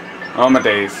 On my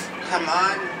days. Come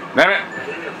on. Damn it.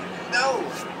 No.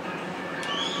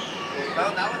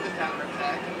 Well, that was a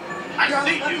counterattack. I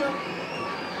see you.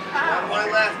 One more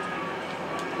left.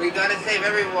 We gotta save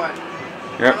everyone.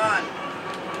 Yep. Come on.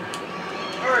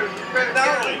 Hurry, you better No!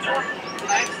 get it.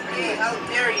 XP, how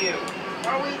dare you?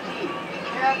 Luigi, be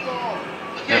careful.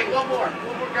 Okay, one more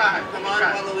guy. Come on,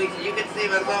 Waluigi, you can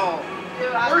save us all.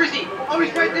 Where is he? Oh,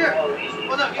 he's right there. Hold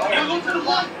on, he's going to the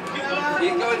left. He's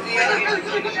going to the other.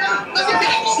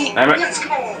 Damn it. Let's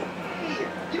go.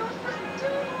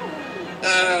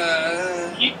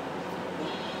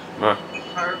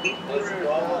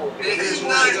 This This is is not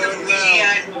not the going Luigi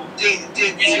well. I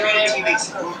did 0 teammates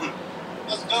ago.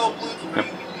 Let's go, Blue.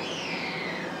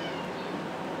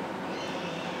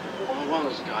 One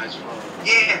of those guys from.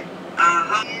 Yeah.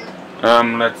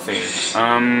 Let's see.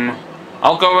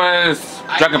 I'll go as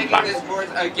I'm Dragon taking Pack. this course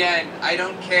again. I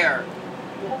don't care.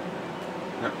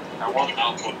 I want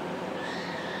Alpha.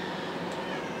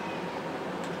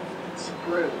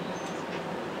 Screw.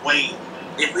 Wait,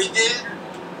 if we did?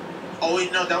 Oh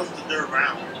wait, no, that was the third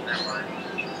round. Never mind.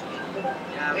 Wait,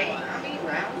 how many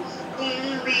rounds?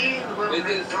 This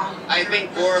is, I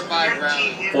think, 4 or 5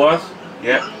 rounds. Fourth?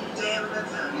 Yep.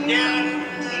 Yeah.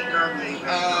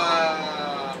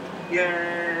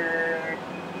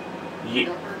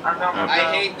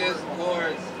 I hate this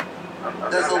course.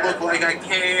 Doesn't look like I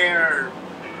care.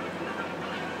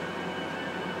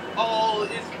 Oh,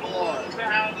 it's Blue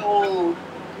Battle.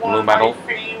 One Blue of Battle. my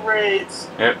favorites.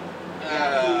 Yep.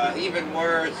 Even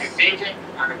worse.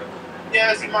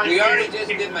 Yes, my We already favorite.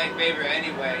 just did my favorite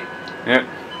anyway. Yep.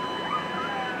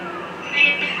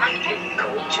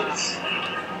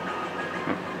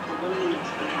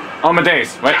 Oh my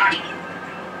days. Wait. Daddy.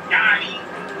 Daddy.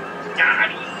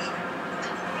 Daddy.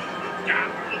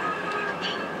 Daddy.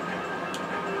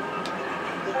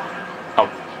 Oh,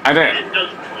 I did. It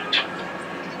doesn't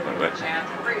Wait. I'm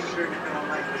pretty sure you're gonna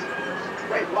like this course.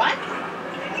 Wait, what?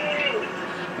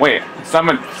 Wait.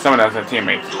 Someone has a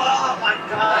teammate. Oh my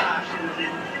gosh!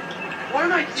 One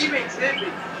of my teammates hit me.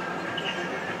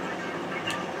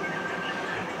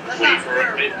 That's Wait not for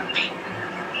fair. it.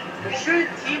 We shouldn't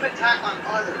team attack on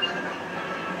others.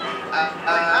 That's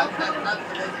not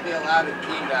supposed to be allowed in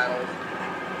team battles.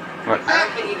 What? I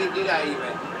don't think you can do that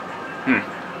even.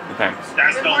 Depends.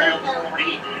 That's the whole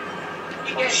point.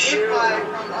 You get hit by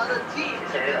from other teams.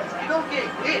 You don't get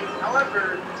hit.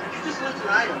 However, you just lose an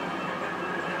item.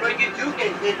 But you do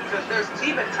get hit because there's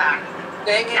team attack.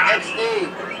 Dang it, XD.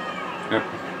 Yep.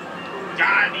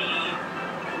 Daddy.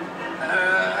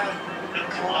 The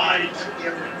Clyde.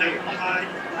 The Clyde.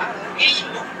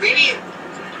 Maybe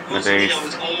My days.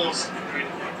 was almost.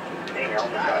 You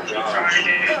tried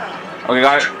it. Okay,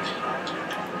 got it.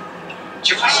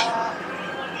 Josh,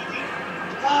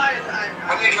 I'm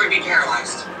I'm going to be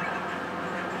paralyzed.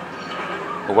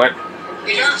 What?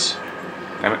 Hey, Josh.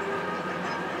 Damn it.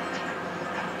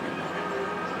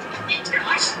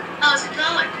 How's it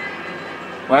going?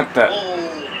 What the?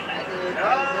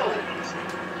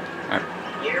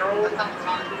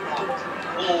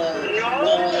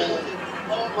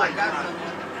 Oh my god.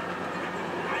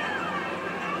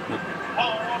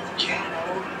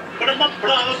 Put him up,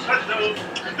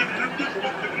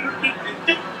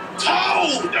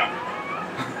 Toad!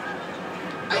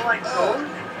 I like Toad.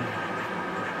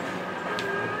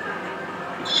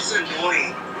 He's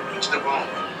annoying to the bone.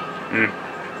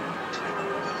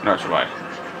 Not sure why.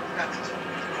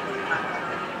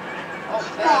 Oh,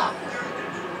 fuck.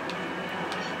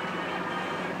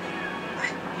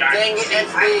 Dang it,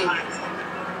 XD.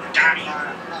 Daddy.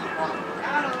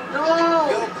 No!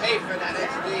 You'll pay for that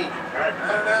XD.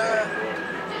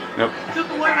 Nope. Took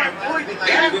away my point. Something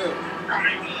like you.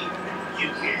 You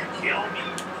can't kill me.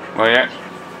 Well, yeah.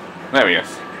 There he is.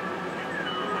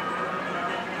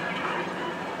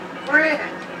 Friend.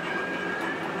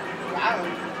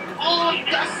 Oh,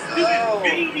 that's Oh.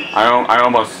 baby. I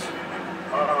almost.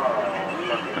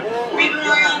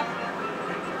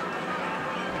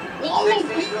 Oh,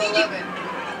 16 to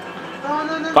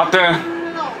 11. no. Got there.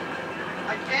 No.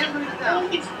 I can't lose now.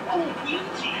 It's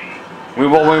Luigi. We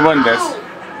won this.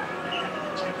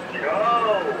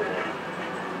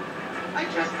 I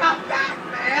just got back,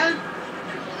 man.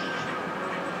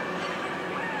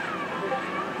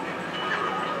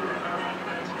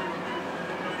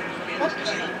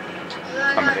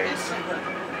 Oh my days.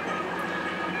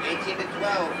 18 to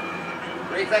 12.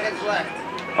 3 seconds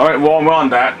left. Alright, well, we're on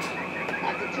that.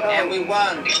 And we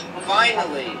won.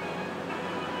 Finally.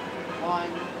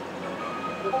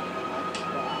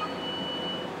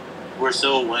 We're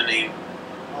still winning.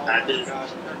 Oh That my is- gosh,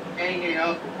 they're ganging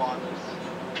up upon us.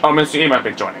 Oh, Mr. E might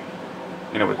be joining.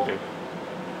 You know what to do.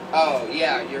 Oh,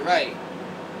 yeah, you're right.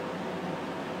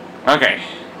 Okay.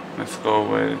 Let's go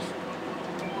with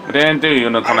We didn't do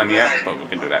unicorn yet, but we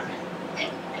can do that.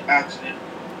 Accident.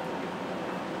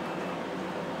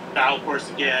 Battle course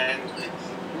again.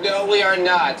 No, we are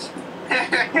not.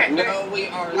 No, we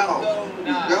are No. so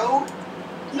not. No.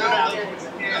 No.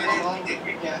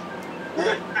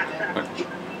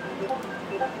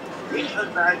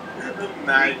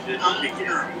 Imagine.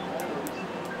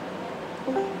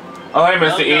 Oh, hey,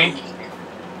 Mr. E.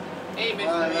 Hey,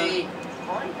 Mr. E.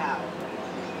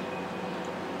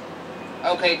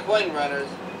 Okay, coin runners.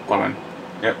 Woman.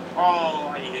 Yep. Oh,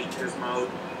 I hate this mode.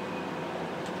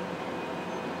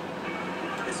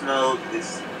 This mode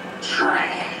is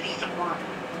trash.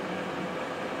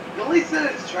 You only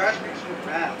said it's trash because you're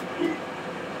bad.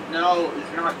 No,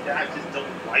 it's not that. I just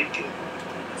don't like it.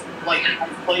 Like, I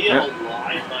play it a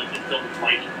lot, but I just don't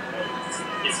like it.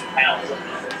 It's hell.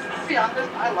 To be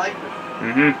honest, I like it.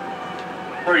 Mm-hmm.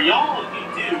 For y'all, you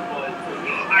do, but for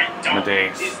me, I don't.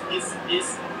 Days.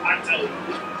 It's, I tell you.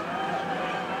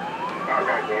 Oh,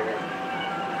 God damn it.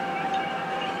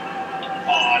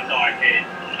 Oh, no, I hate.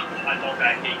 I thought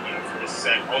I hate you for a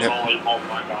sec. I was all like, oh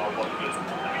my god, what is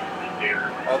there?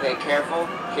 Okay, careful,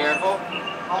 careful.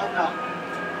 Oh no.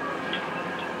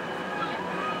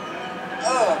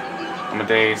 Oh, I'm a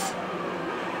days.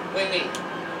 wait.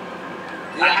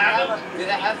 Did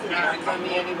I have some points on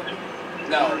me anyway?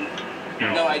 No.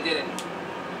 No, I didn't.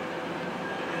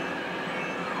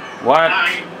 What?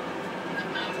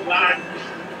 Fine.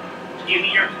 Give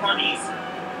me your monies.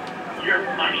 Your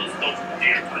monies. Don't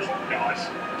dare touch me, Josh.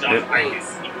 Josh, I can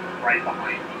see you right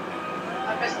behind.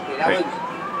 Okay, that was...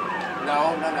 No.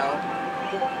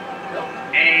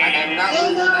 Hey. I am not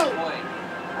losing that point.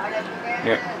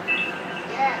 Yep.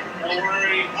 Don't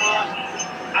worry.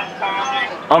 I'm coming.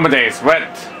 Oh, my days.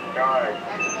 Wet. God.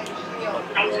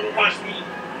 Don't push me.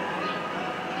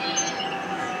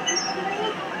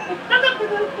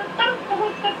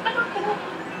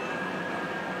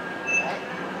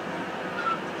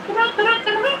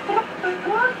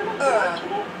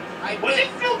 Was it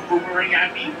still boomerang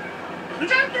at me? Was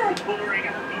that still boomerang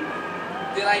at me?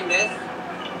 Did I miss?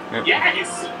 Yep.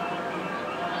 Yes!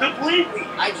 Completely!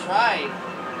 I tried.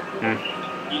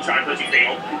 You tried, but you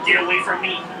failed. Get away from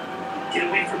me! Get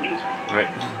away from me!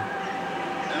 Right.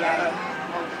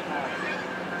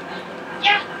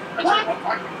 Yeah! I What?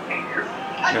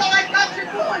 I thought I got your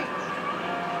point!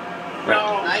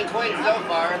 No. 9 coins so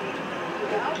far.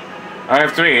 I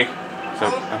have 3. So.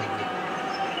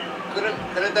 Could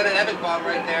have done an epic bomb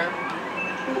right there.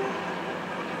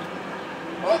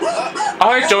 Oh,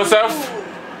 Hi, Joseph.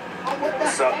 Oh, what the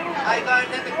hell? I got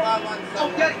an epic bomb on Oh,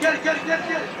 someone. get it.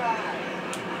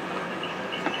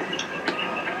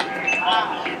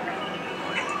 Ah.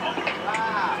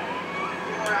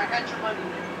 Don't worry, I got your money.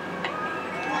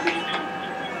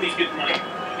 Please get the money.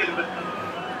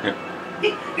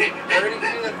 Get the money.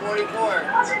 32 to 44.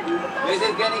 This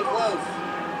is getting close.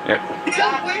 Yep.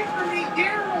 Get away from me,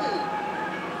 Daryl!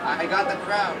 I got the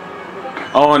crown.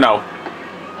 Oh, no.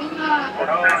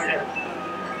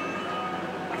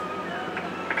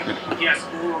 Yes,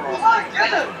 Come on, get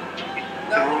him!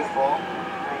 No.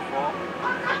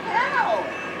 What the hell?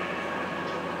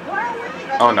 Why are we?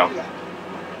 Oh, no.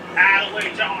 Out of the way,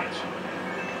 Josh!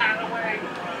 Out of the way!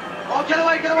 Oh, get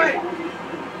away!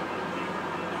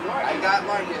 I got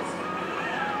Marcus.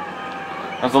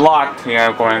 There's a lot here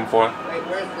I'm going for. Wait,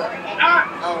 where's the... Ah!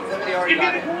 Oh, somebody already Give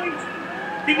got me it. the points!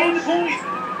 Give me the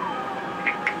points!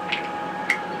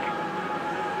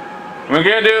 We're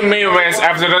gonna do me race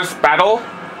after this battle.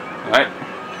 Right?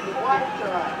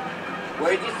 What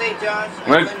did you say, Josh? I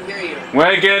What? couldn't hear you.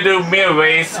 We're gonna do me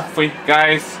race for you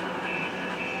guys.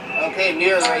 Okay,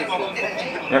 mirror race.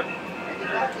 Yep.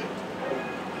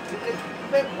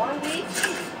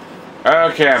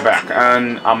 Okay, I'm back,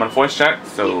 and I'm on voice chat,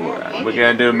 so we're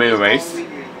gonna do me race.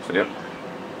 So, yep.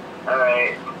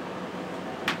 Alright.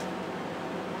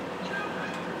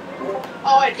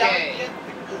 Oh, I Okay.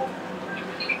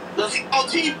 Let's go,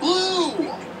 Team Blue!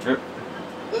 Yep.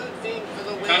 Blue team for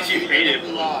the win. How'd you hate it?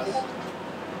 We lost.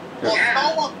 Well,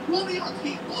 no, I'm really on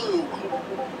Team Blue!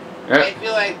 I Yep.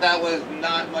 feel like that was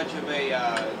not much of a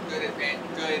good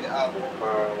advantage.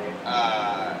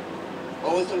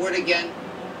 What was the word again?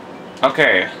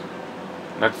 Okay.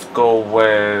 Let's go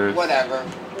with Whatever.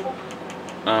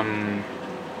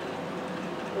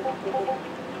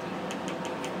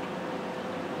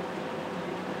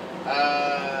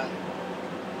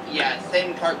 Yeah,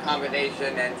 same card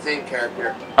combination and same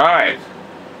character. Alright.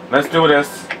 Let's do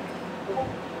this.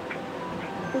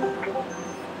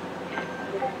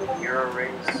 Euro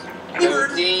race.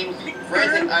 New teams,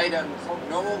 present items,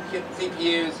 normal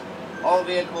CPUs, all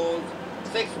vehicles,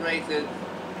 6 races.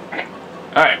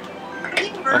 Alright.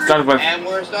 Let's start with. And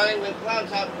we're starting with Cloud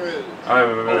Top Cruise.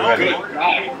 Ready.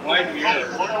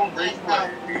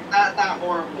 Not that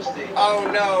horrible stage. Oh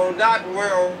no, not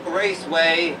Royal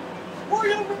Raceway.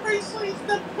 Royal Raceway is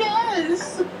the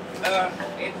best.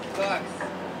 It sucks.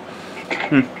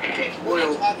 Okay, What are you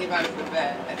Royal. talking about is the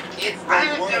best? It's I the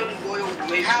haven't worst. done Royal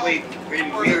Raceway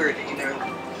in mirrored, you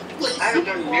know. I haven't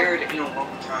done mirrored in a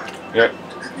long time. Yep.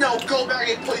 No, go back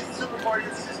and play Super Mario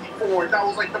 64. That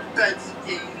was like the best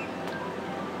game.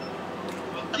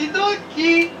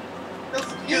 Kidoki!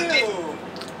 That's You. Oh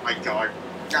my god.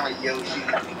 Now Yoshi.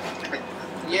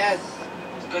 Yes.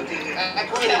 Good thing I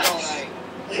played it all night.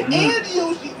 And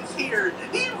Yoshi is here.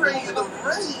 He ran the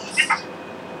race.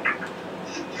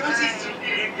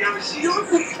 Yoshi. Yoshi.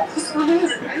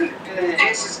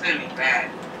 This is gonna be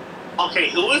bad. Okay,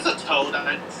 who is a toad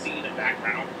I see in the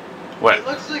background? What? It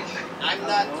looks like... I'm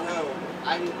not Toad.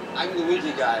 I'm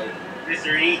Luigi guy.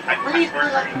 Mr. E. Pretty sure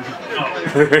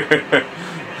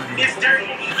Mr. E.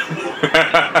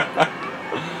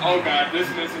 Oh god, this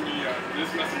messing me up.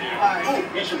 This messing me up. Alright.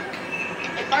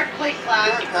 If I play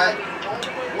Clash, Shortcut.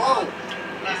 Whoa!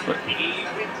 Mr. E.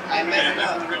 I messed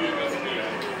up. Really messing me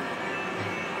up.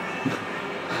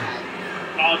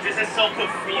 Oh, this is so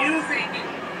confusing.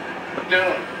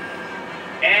 No.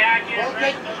 And I get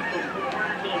Okay.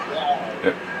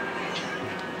 Yep.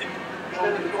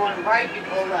 Instead of going right, you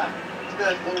go left.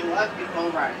 Instead of going left, you go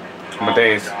right. My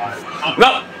days.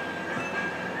 No!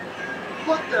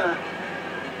 What the?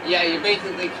 Yeah, you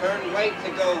basically turn right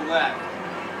to go left.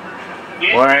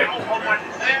 Yeah, What? oh my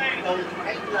thing. Go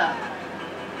right left.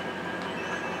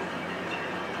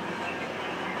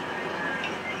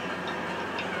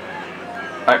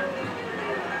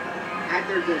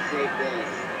 After just say this.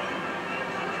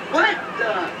 What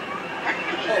the?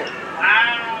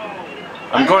 Wow.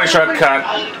 I'm going shortcut.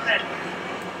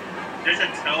 There's a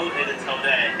toad and a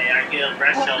toadette, and I get a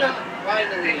breast What shell. the?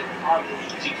 Finally.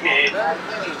 Luigi kid.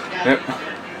 Yep.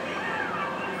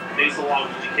 Thanks a lot,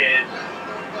 Luigi kid.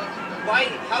 Why?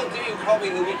 How do you call me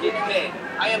Luigi Kid?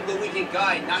 I am Luigi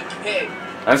Guy, not Kid.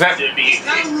 That's it. Should be. It's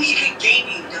not Luigi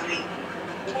Gaming, dummy.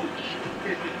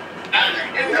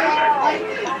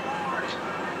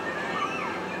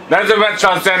 There's a red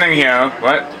shot standing here.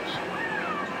 What?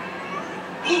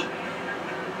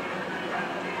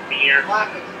 Beer.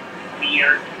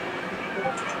 Beer.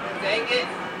 Dang it.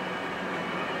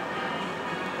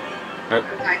 Yep.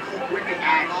 Wicked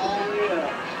ass. Oh,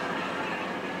 yeah.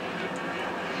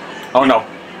 Oh no.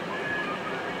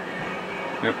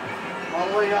 Yep. All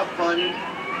the way up, buddy.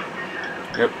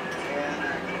 Yep.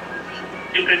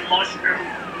 Stupid mushroom.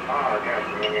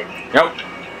 Yep.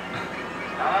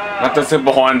 Not the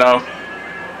super horn though.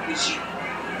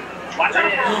 Watch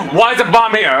out. Why is the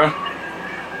bomb here?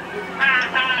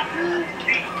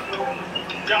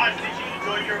 Josh, did you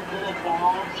enjoy your little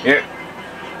bomb? Yeah.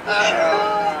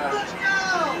 Let's go!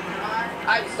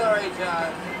 I'm sorry,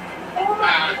 Josh.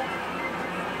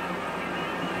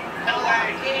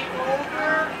 Game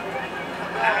over?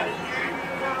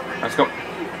 Let's go.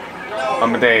 No.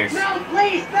 On my days. No,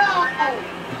 please, no!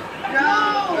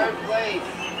 No! Third place.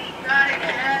 Not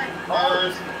again!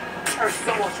 There's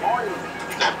so much oil.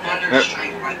 Stop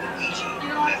understrike by Luigi. You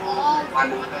know what? All Why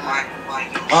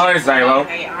Yoshi? Oh, it's Zylo.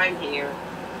 Hey, I'm here.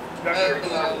 You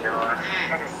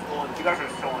guys are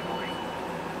so annoying.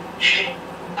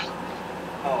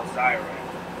 Oh, Zyra.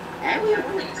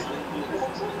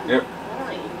 Yep.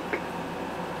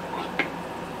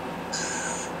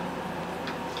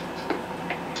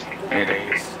 It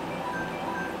is.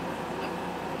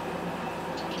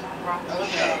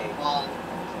 Okay.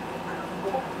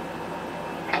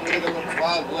 I'm gonna go with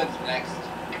Wildwoods next.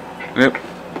 Yep.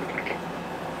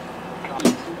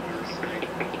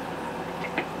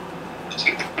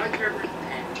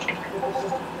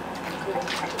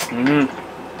 Mm-hmm.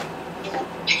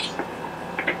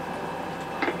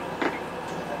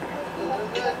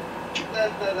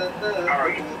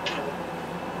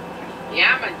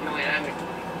 Yeah, I'm enjoying it.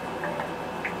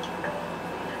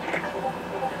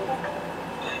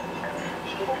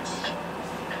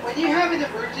 When you have an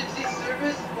emergency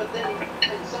service, but then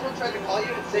and someone tried to call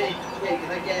you and say, "Hey,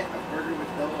 can I get a burger with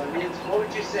no onions?" What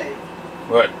would you say?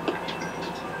 What?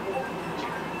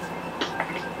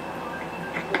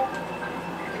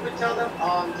 You would tell them,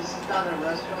 this is not a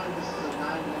restaurant. This is a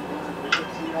 911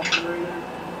 emergency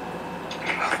operator.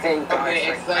 Okay,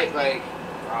 it's like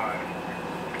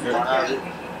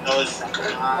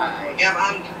Yeah,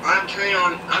 I'm turning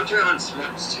on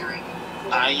smart steering.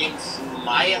 I am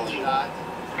smiling.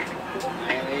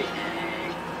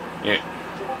 Yeah.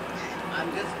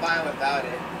 I'm just fine without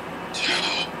it.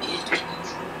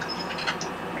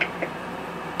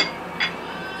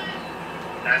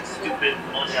 That stupid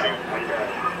mushroom.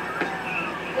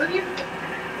 What do you?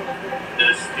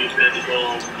 This stupid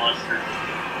little mushroom.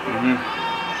 Mm-hmm.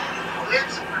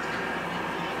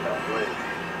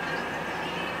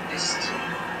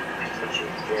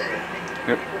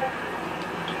 Yep.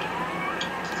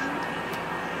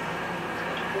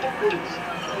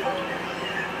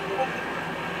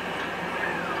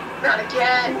 Not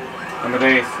again. Number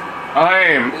days.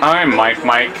 I'm Mike.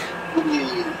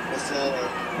 What's up?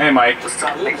 Hey, Mike. What's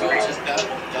up? I just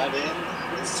got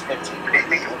in. Expecting.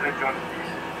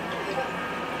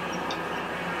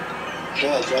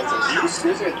 Good, Johnson. You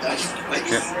stupid. That's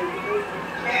nice.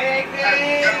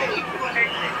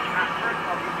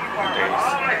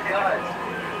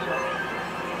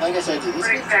 Like I said, dude, these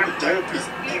people are therapists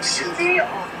and shit.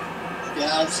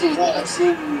 Yeah, I've seen you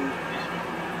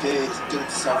doing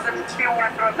stuff with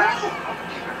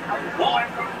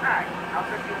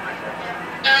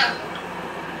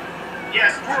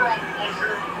Yes, we're on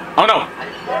mushroom. Oh no!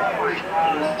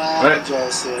 Wow,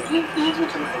 Joseph. You're coming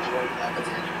from Jordan,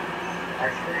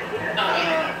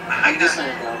 I'm just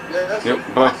saying, bro. Yep,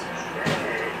 boy.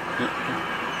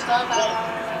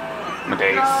 My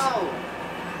days.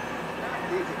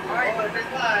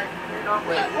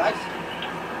 Wait, what?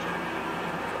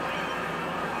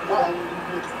 A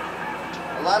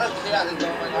lot of chaos is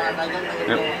going on. I don't know. Yep.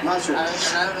 I don't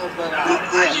know what's going on.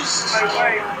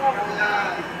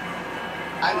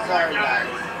 I'm sorry, guys.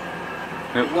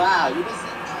 Yep. Wow, you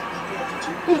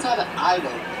just have an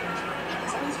idol.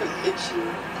 Someone's gonna hit you.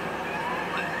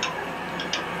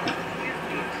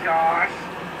 Gosh.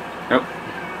 Yep.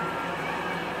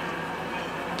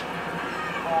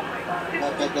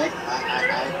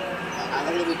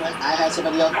 I had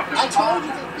somebody else. I told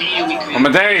you. Oh, my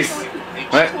days.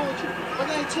 What? What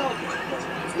did I tell you?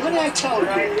 What did I tell you?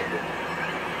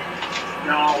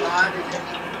 No.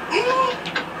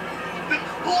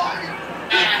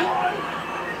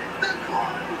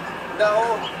 No.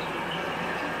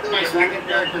 Get back in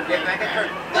there. Get back in there.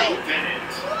 No.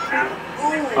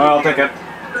 I'll take it.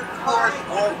 Fourth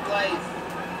place.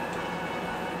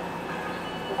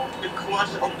 The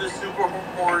clutch of the super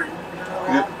horn.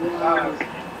 Yep.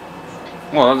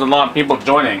 Well, there's a lot of people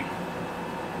joining.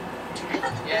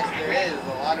 Yes, there is. A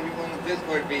lot of people in the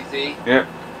Discord, BC. Yep.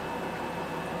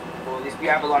 Well, at least we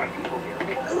have a lot of people here.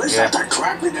 At least Yeah. that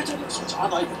crap in the Deluxe. I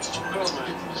like it.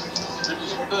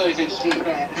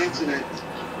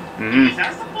 Mm-hmm. Is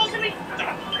that supposed to be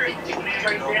Dr. right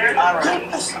there?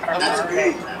 That's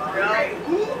great.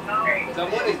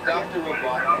 Someone is Dr.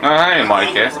 Robot. Alright,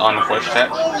 Mike is on the Twitch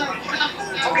chat.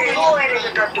 Okay, go ahead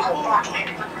and Dr. Robot.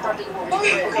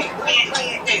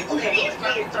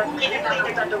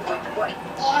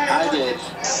 I did.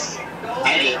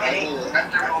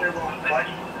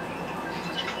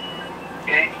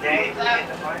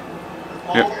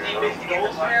 Yep.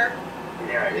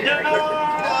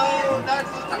 No, that's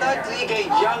DK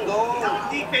Jungle.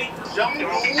 DK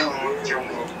Jungle.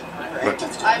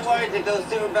 I wanted to go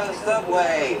Super Bell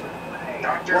Subway.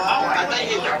 Well, I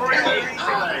think it's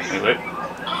Anyway.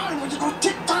 I want to go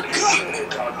TikTok.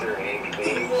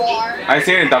 I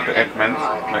see it, Dr. Eggman.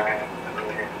 Like,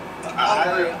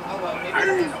 Alright.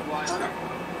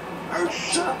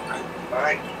 Let's go.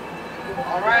 alright.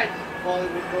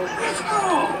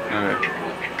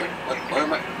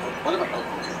 What am I?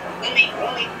 Oh, okay.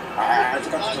 I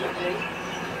forgot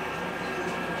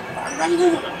to do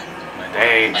it. My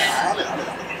days.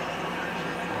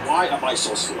 Why am I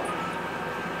so slow?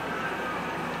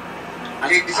 I'm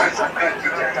supposed to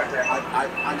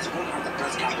have the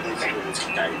best combination in this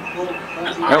game.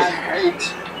 And I hate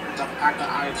the fact that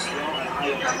I am slow and I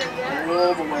am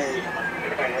all the way.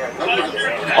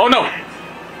 Oh no!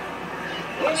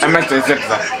 I meant to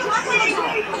zigzag.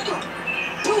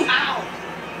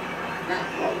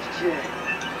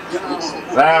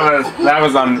 That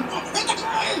was on.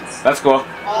 That's cool.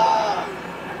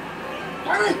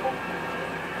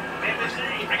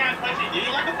 I got a question. Do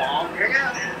you like a ball?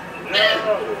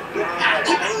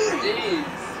 Jeez.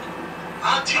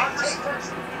 I'll take this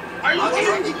first. Are you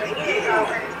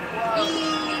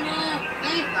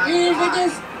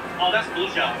Oh, that's blue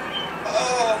shell.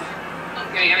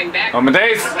 Okay, I'm back. Oh, my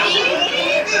days!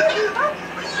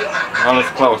 That was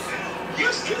close.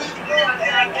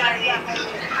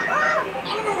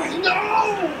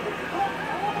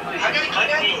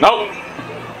 Nope!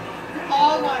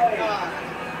 Oh my god.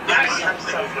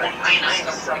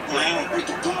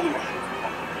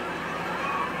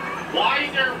 Why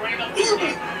is there a random here?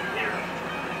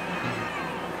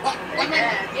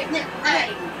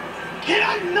 Get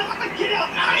out, not get out,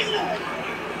 Isaac!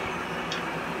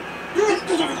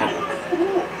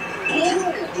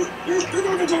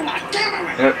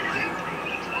 Yep.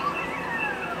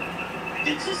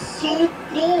 This is so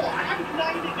bull. I have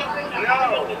 90 guys.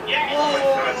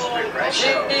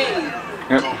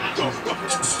 Yep.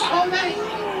 Oh, nice.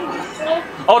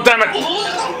 Oh, damn it! Oh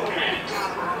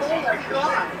my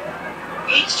god.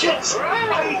 It's just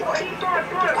right.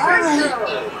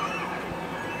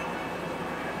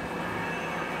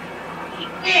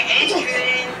 Hey,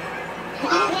 Adrian.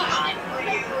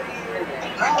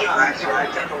 Yep.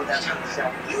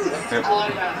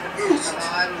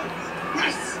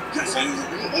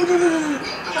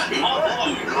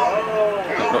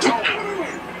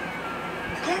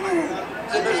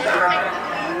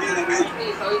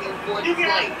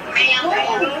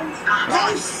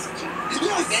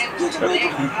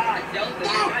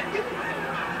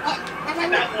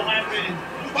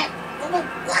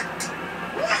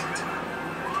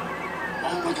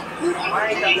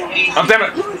 Oh, damn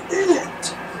it!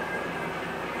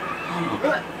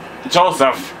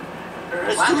 Joseph!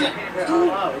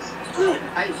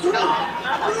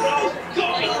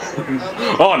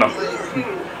 Oh no!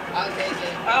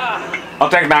 I'll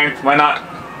take 9. Why not?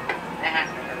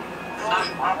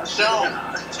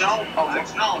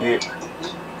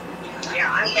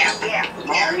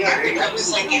 That was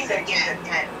like a 10.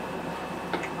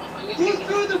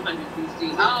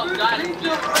 Oh, God.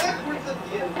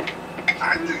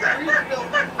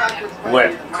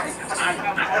 Wait.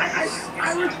 I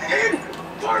was in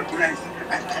 4th place.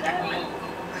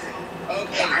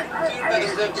 Okay,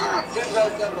 two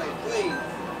rows away, please.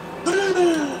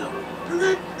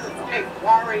 Hey,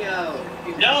 Wario.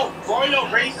 No, Royal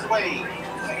Raceway.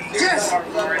 Yes,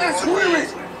 that's who it is.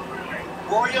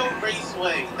 Royal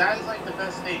Raceway. That is like the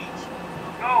best stage.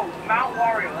 No, Mount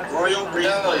Wario. That's Royal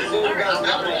Raceway.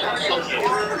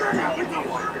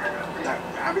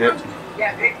 Yep.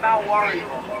 Yeah, pick Mount Wario.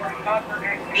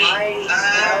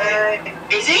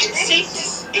 Is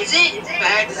it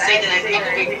bad to say that I think I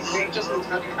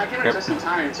came in just in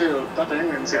time too. Thought the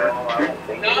Indians here.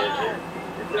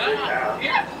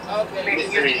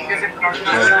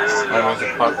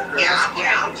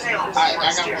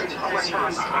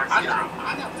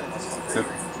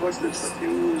 What's this? Who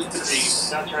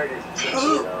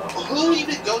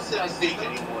even goes to that stage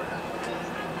anymore?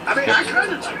 I mean, I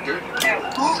kind of liked it.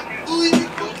 Who even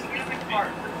goes to that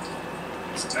part?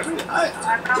 I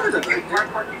kind of liked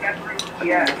it.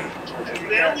 Yeah.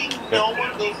 Barely no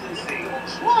one goes to the stage.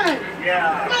 What?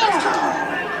 Yeah.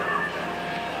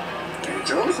 Hey,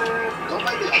 Joseph, don't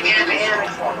like it.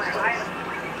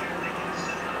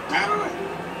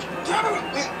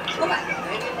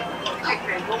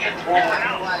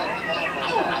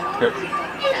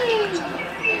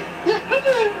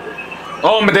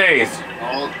 Oh my days!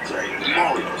 Oh, great.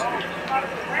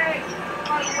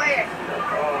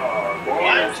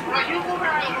 Mario's here. What? You move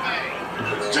out of the way.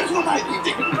 Just what I need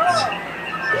to do.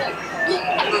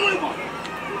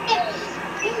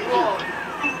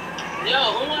 Yo,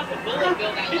 who wants a bullet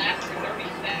bill that lasts for 30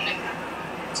 seconds?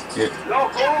 Yeah. No,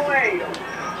 go away.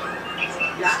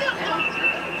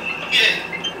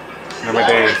 No my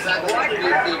days.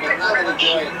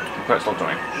 Let's stop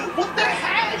doing. What the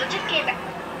heck? So just give it.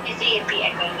 Is he if the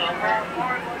echoes over?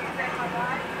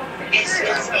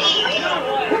 it's me.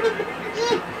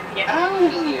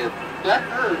 Ow! That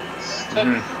hurts.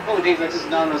 Oh, geez, I just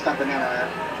no, it's not banana.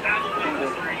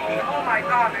 Oh my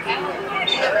god.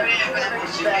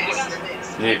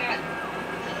 Yeah.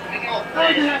 Oh,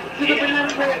 yeah, it's a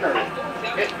banana banner.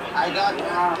 I got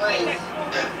one place.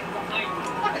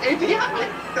 Hey, do you have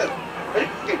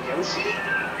Yoshi?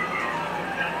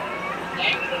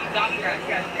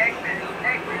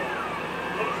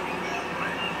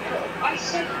 I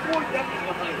said 4 ducks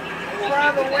behind me.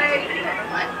 Run away.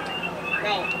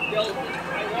 No, Joseph.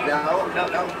 No.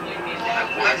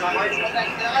 I'm on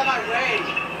my way.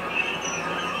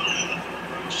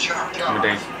 Shut No my up.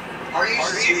 days. Are you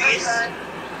serious?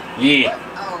 Yeah.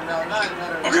 Oh no, not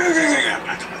another.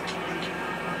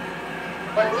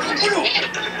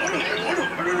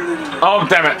 Oh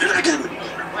damn it!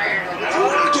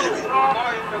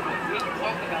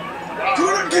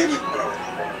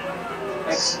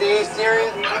 Stay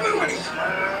serious.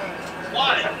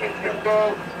 What?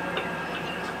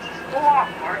 Go off,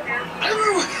 Marcus.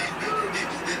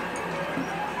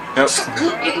 Yep.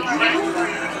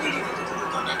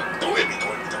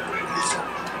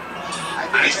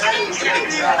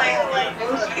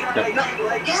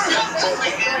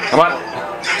 Come on.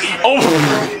 Oh!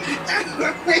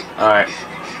 Alright.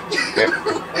 Yep.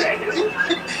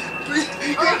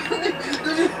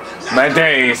 My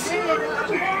days.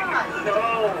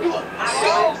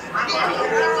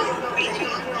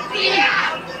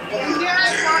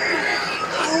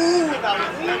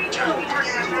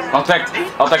 I'll take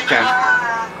 10.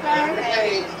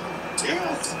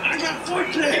 Yes, I got 4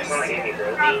 clicks.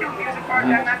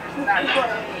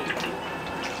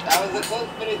 That was a close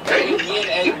finish between me and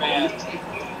Eggman.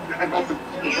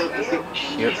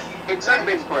 Yep. Except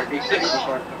this part.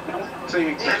 So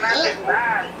you can't.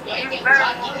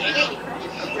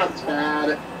 That's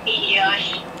bad.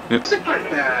 Yep. It's not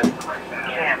bad.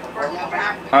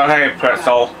 Oh, hey,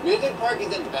 Pretzel. Music Park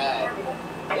isn't bad.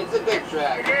 It's a good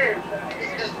track.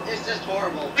 It's just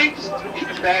horrible. It's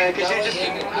bad because No, you it just.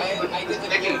 isn't. I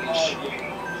disagree with all of you.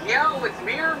 Yo, it's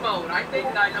mirror mode. I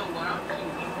think I know what I'm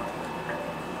doing.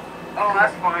 Oh,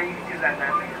 that's fine. You can do that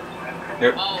now.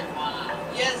 Yep. Oh, wow.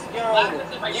 Yes, John.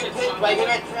 You picked my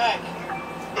good track.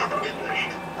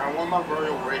 I want my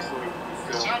Royal Raceway.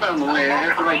 It's not on the way. I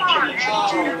have to like.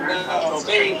 Oh, no.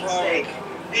 Baby Park.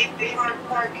 Big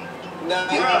Park. No.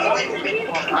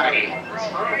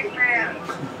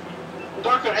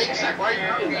 Dr. Exact, why are you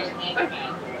doing that?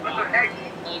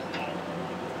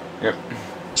 Yep.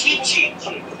 Chi-Chi.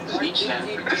 Beach then.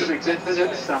 It doesn't exist in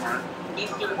the summer.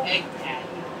 Mr. Eggpad.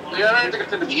 You don't have to go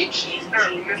to the beach.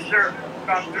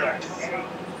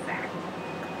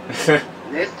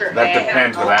 That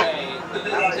depends with that.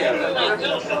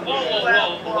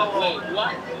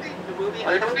 What?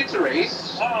 Are you going to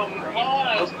race? 3,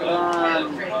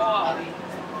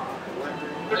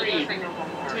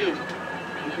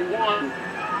 2, 1.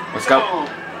 Let's go.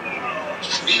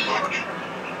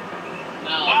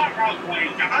 No.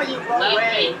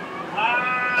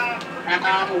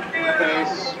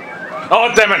 Oh,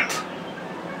 damn it!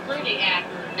 Pretty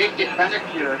accurate. Get back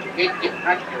here. Get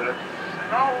back here.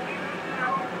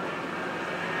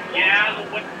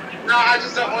 No, I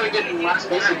just don't want to get in last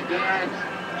place again.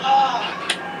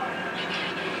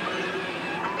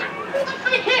 Who the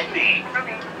freak hit me?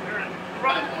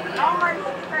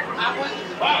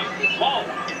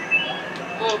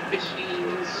 Oh,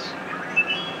 fishies.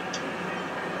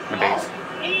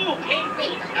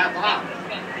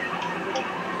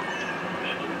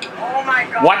 Oh my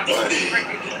god. What?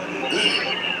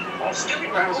 Stupid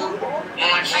Razzle.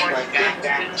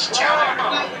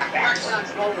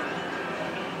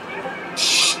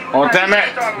 Oh, damn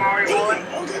it!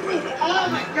 Oh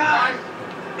my god!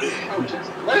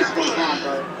 What is going on,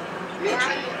 bro?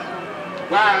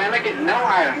 Wow, I'm making no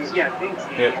items. Yeah, thanks.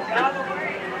 Yep.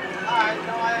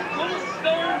 Who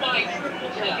stole my triple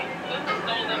jump? Who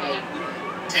stole them?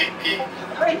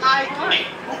 Wait,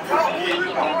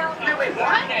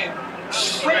 what?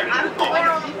 Wait, I'm going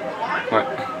on. What?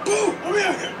 Boo! Come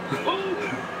here.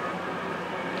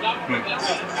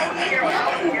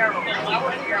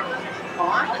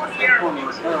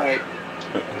 Alright.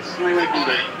 This is my way to do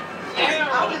it.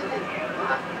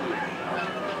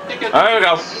 There we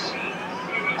go.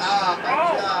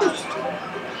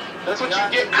 That's what you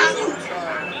get.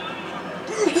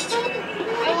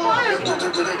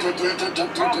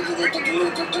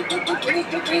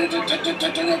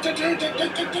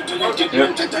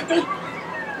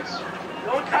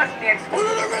 Don't touch me.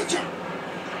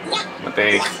 What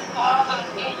they?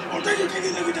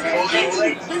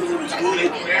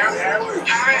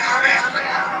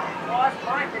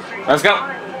 Let's go.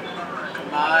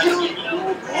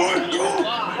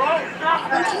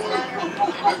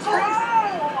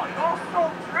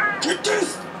 Get this!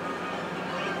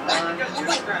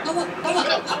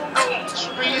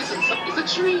 Trees. It's the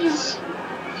trees.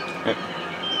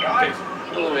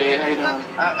 Oh, wait, how you doing?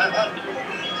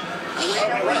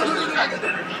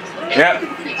 Yep.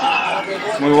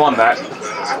 We won that.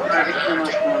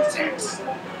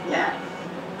 Yeah.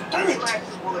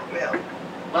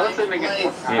 Well, let's see if we get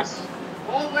more fast.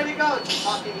 Oh, where'd he go?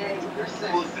 Fucking A. You're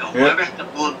sick.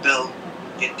 Yep. Bullet Bill,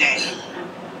 get dead.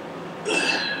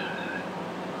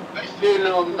 I feel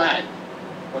no man.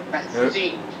 But that's Yep.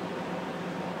 seen.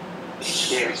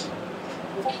 Cheers.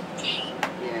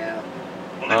 Yeah.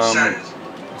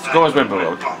 Score's been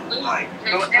below.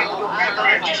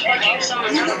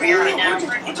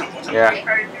 Yeah.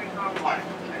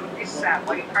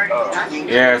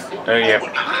 Yes. Yep.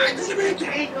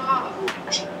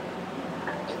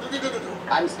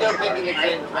 I'm still thinking the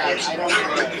same track. I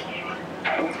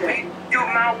don't agree. Do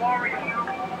my warrior.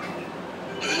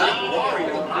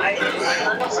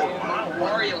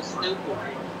 Wario's stupid.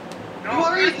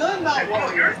 Warrior's good about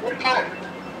warrior.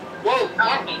 Whoa,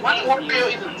 what Wario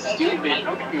isn't stupid.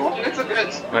 Don't get me wrong, it's a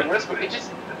good sports, but it just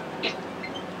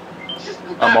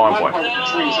I'm Mario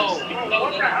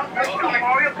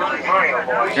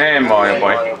Boy. Hey, Mario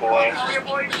Boy.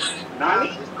 Now he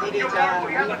just needed to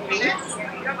meet.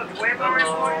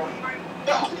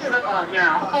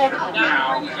 Now, hold on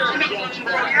now.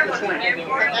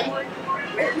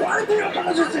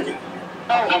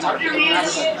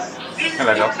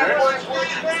 Hello, Joe.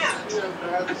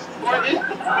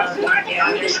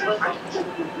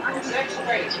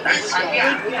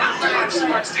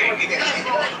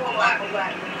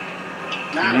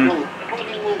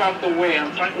 Move out the way.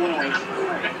 I'm trying to win away.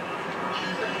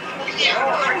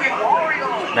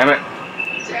 Damn it.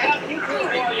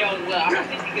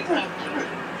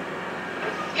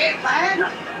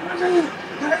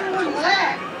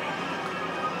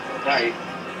 Right.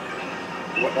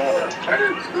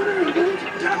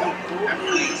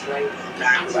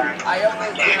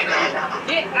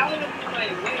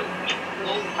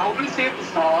 How we save the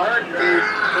star?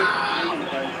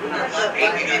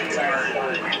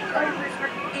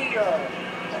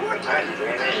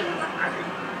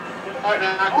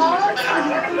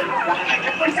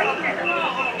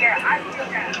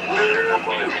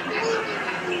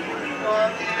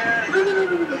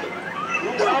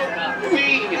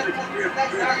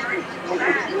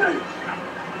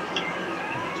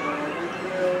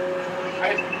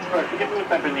 Give me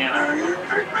that banana.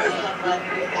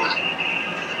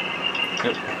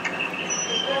 Yep.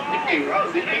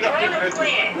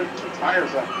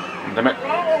 Tires up. Damn it.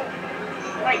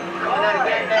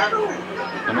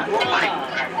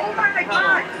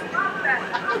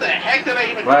 How the heck did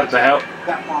I even What the hell?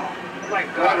 that long? My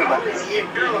God,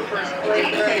 you're the first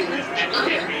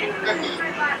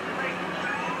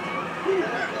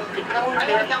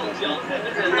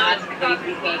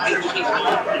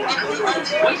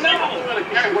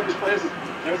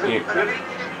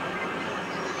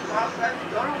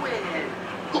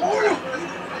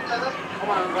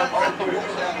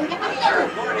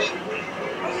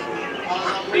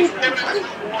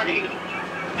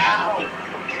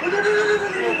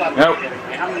Nope.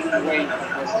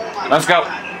 Let's go.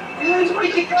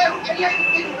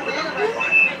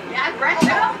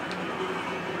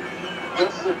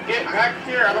 Let's get back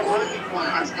here. I don't want to be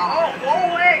flying. Let's go. Oh, go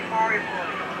away, Mario.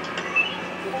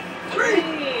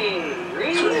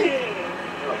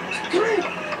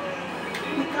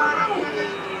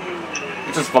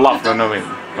 It just fell off for no reason.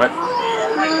 What?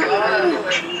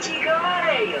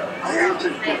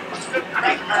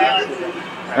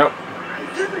 Nope.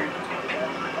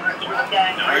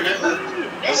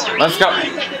 Let's go.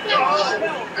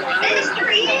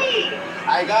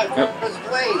 I got first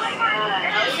place.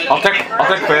 I'll take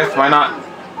first. Why not?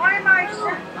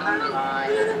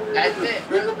 That's it.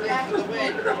 First place for the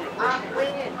win.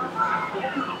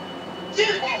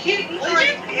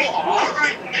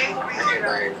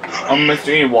 Oh, Mr.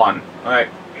 E won. Alright.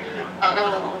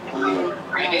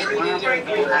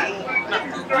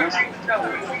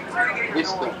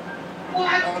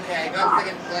 Okay, I got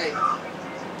second place.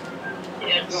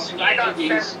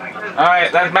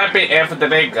 Alright, that might be it for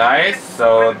today, guys.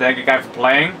 So, thank you guys for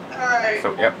playing.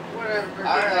 So, yep.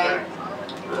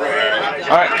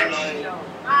 Alright.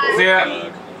 See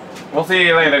ya. We'll see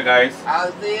you later, guys.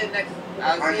 I'll see you next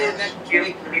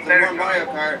week for more Mario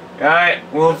Kart.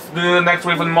 Alright, we'll do it next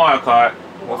week with Mario Kart.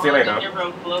 We'll see you later.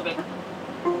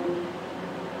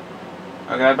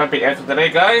 Okay, that might be it for today,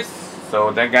 guys.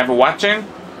 So, thank you guys for watching.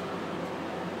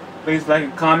 Please like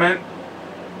and comment.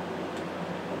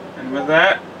 And with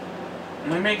that,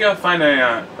 let me go find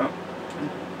a,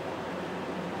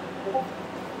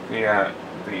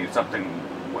 the something,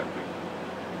 what,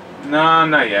 no,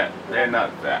 not yet, they're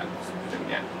not that thing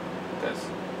yet, this.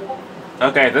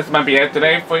 Okay, this might be it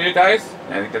today for you guys,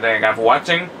 and thank you guys for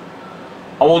watching.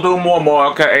 I will do more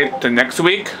Mario Kart 8 next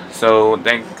week, so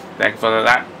thanks for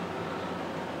that.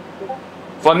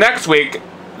 For next week,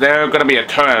 there's gonna be a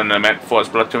tournament for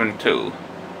Splatoon 2.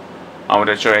 I want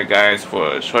to show you guys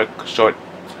for a short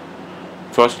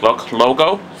first look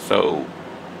logo. So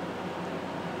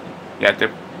you have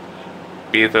to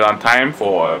be there on time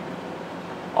for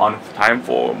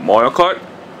Mario Kart.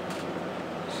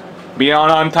 Be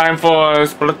on time for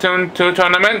Splatoon 2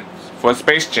 tournament for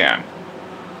Space Jam.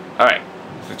 Alright,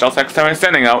 this is just X7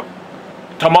 sending out.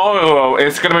 Tomorrow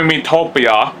is gonna be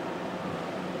Metopia.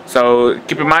 So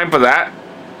keep in mind for that.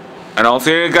 And I'll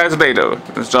see you guys later.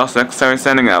 This is just X7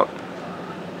 sending out.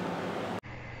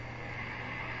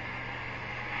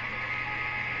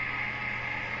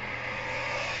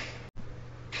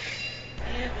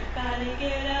 Everybody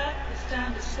get up, it's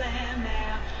time to slam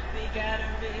now. We got a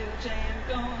real jam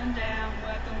going down.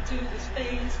 Welcome to the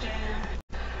Space Jam.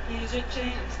 Here's your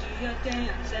chance, do your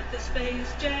dance at the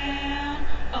Space Jam.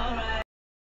 Alright.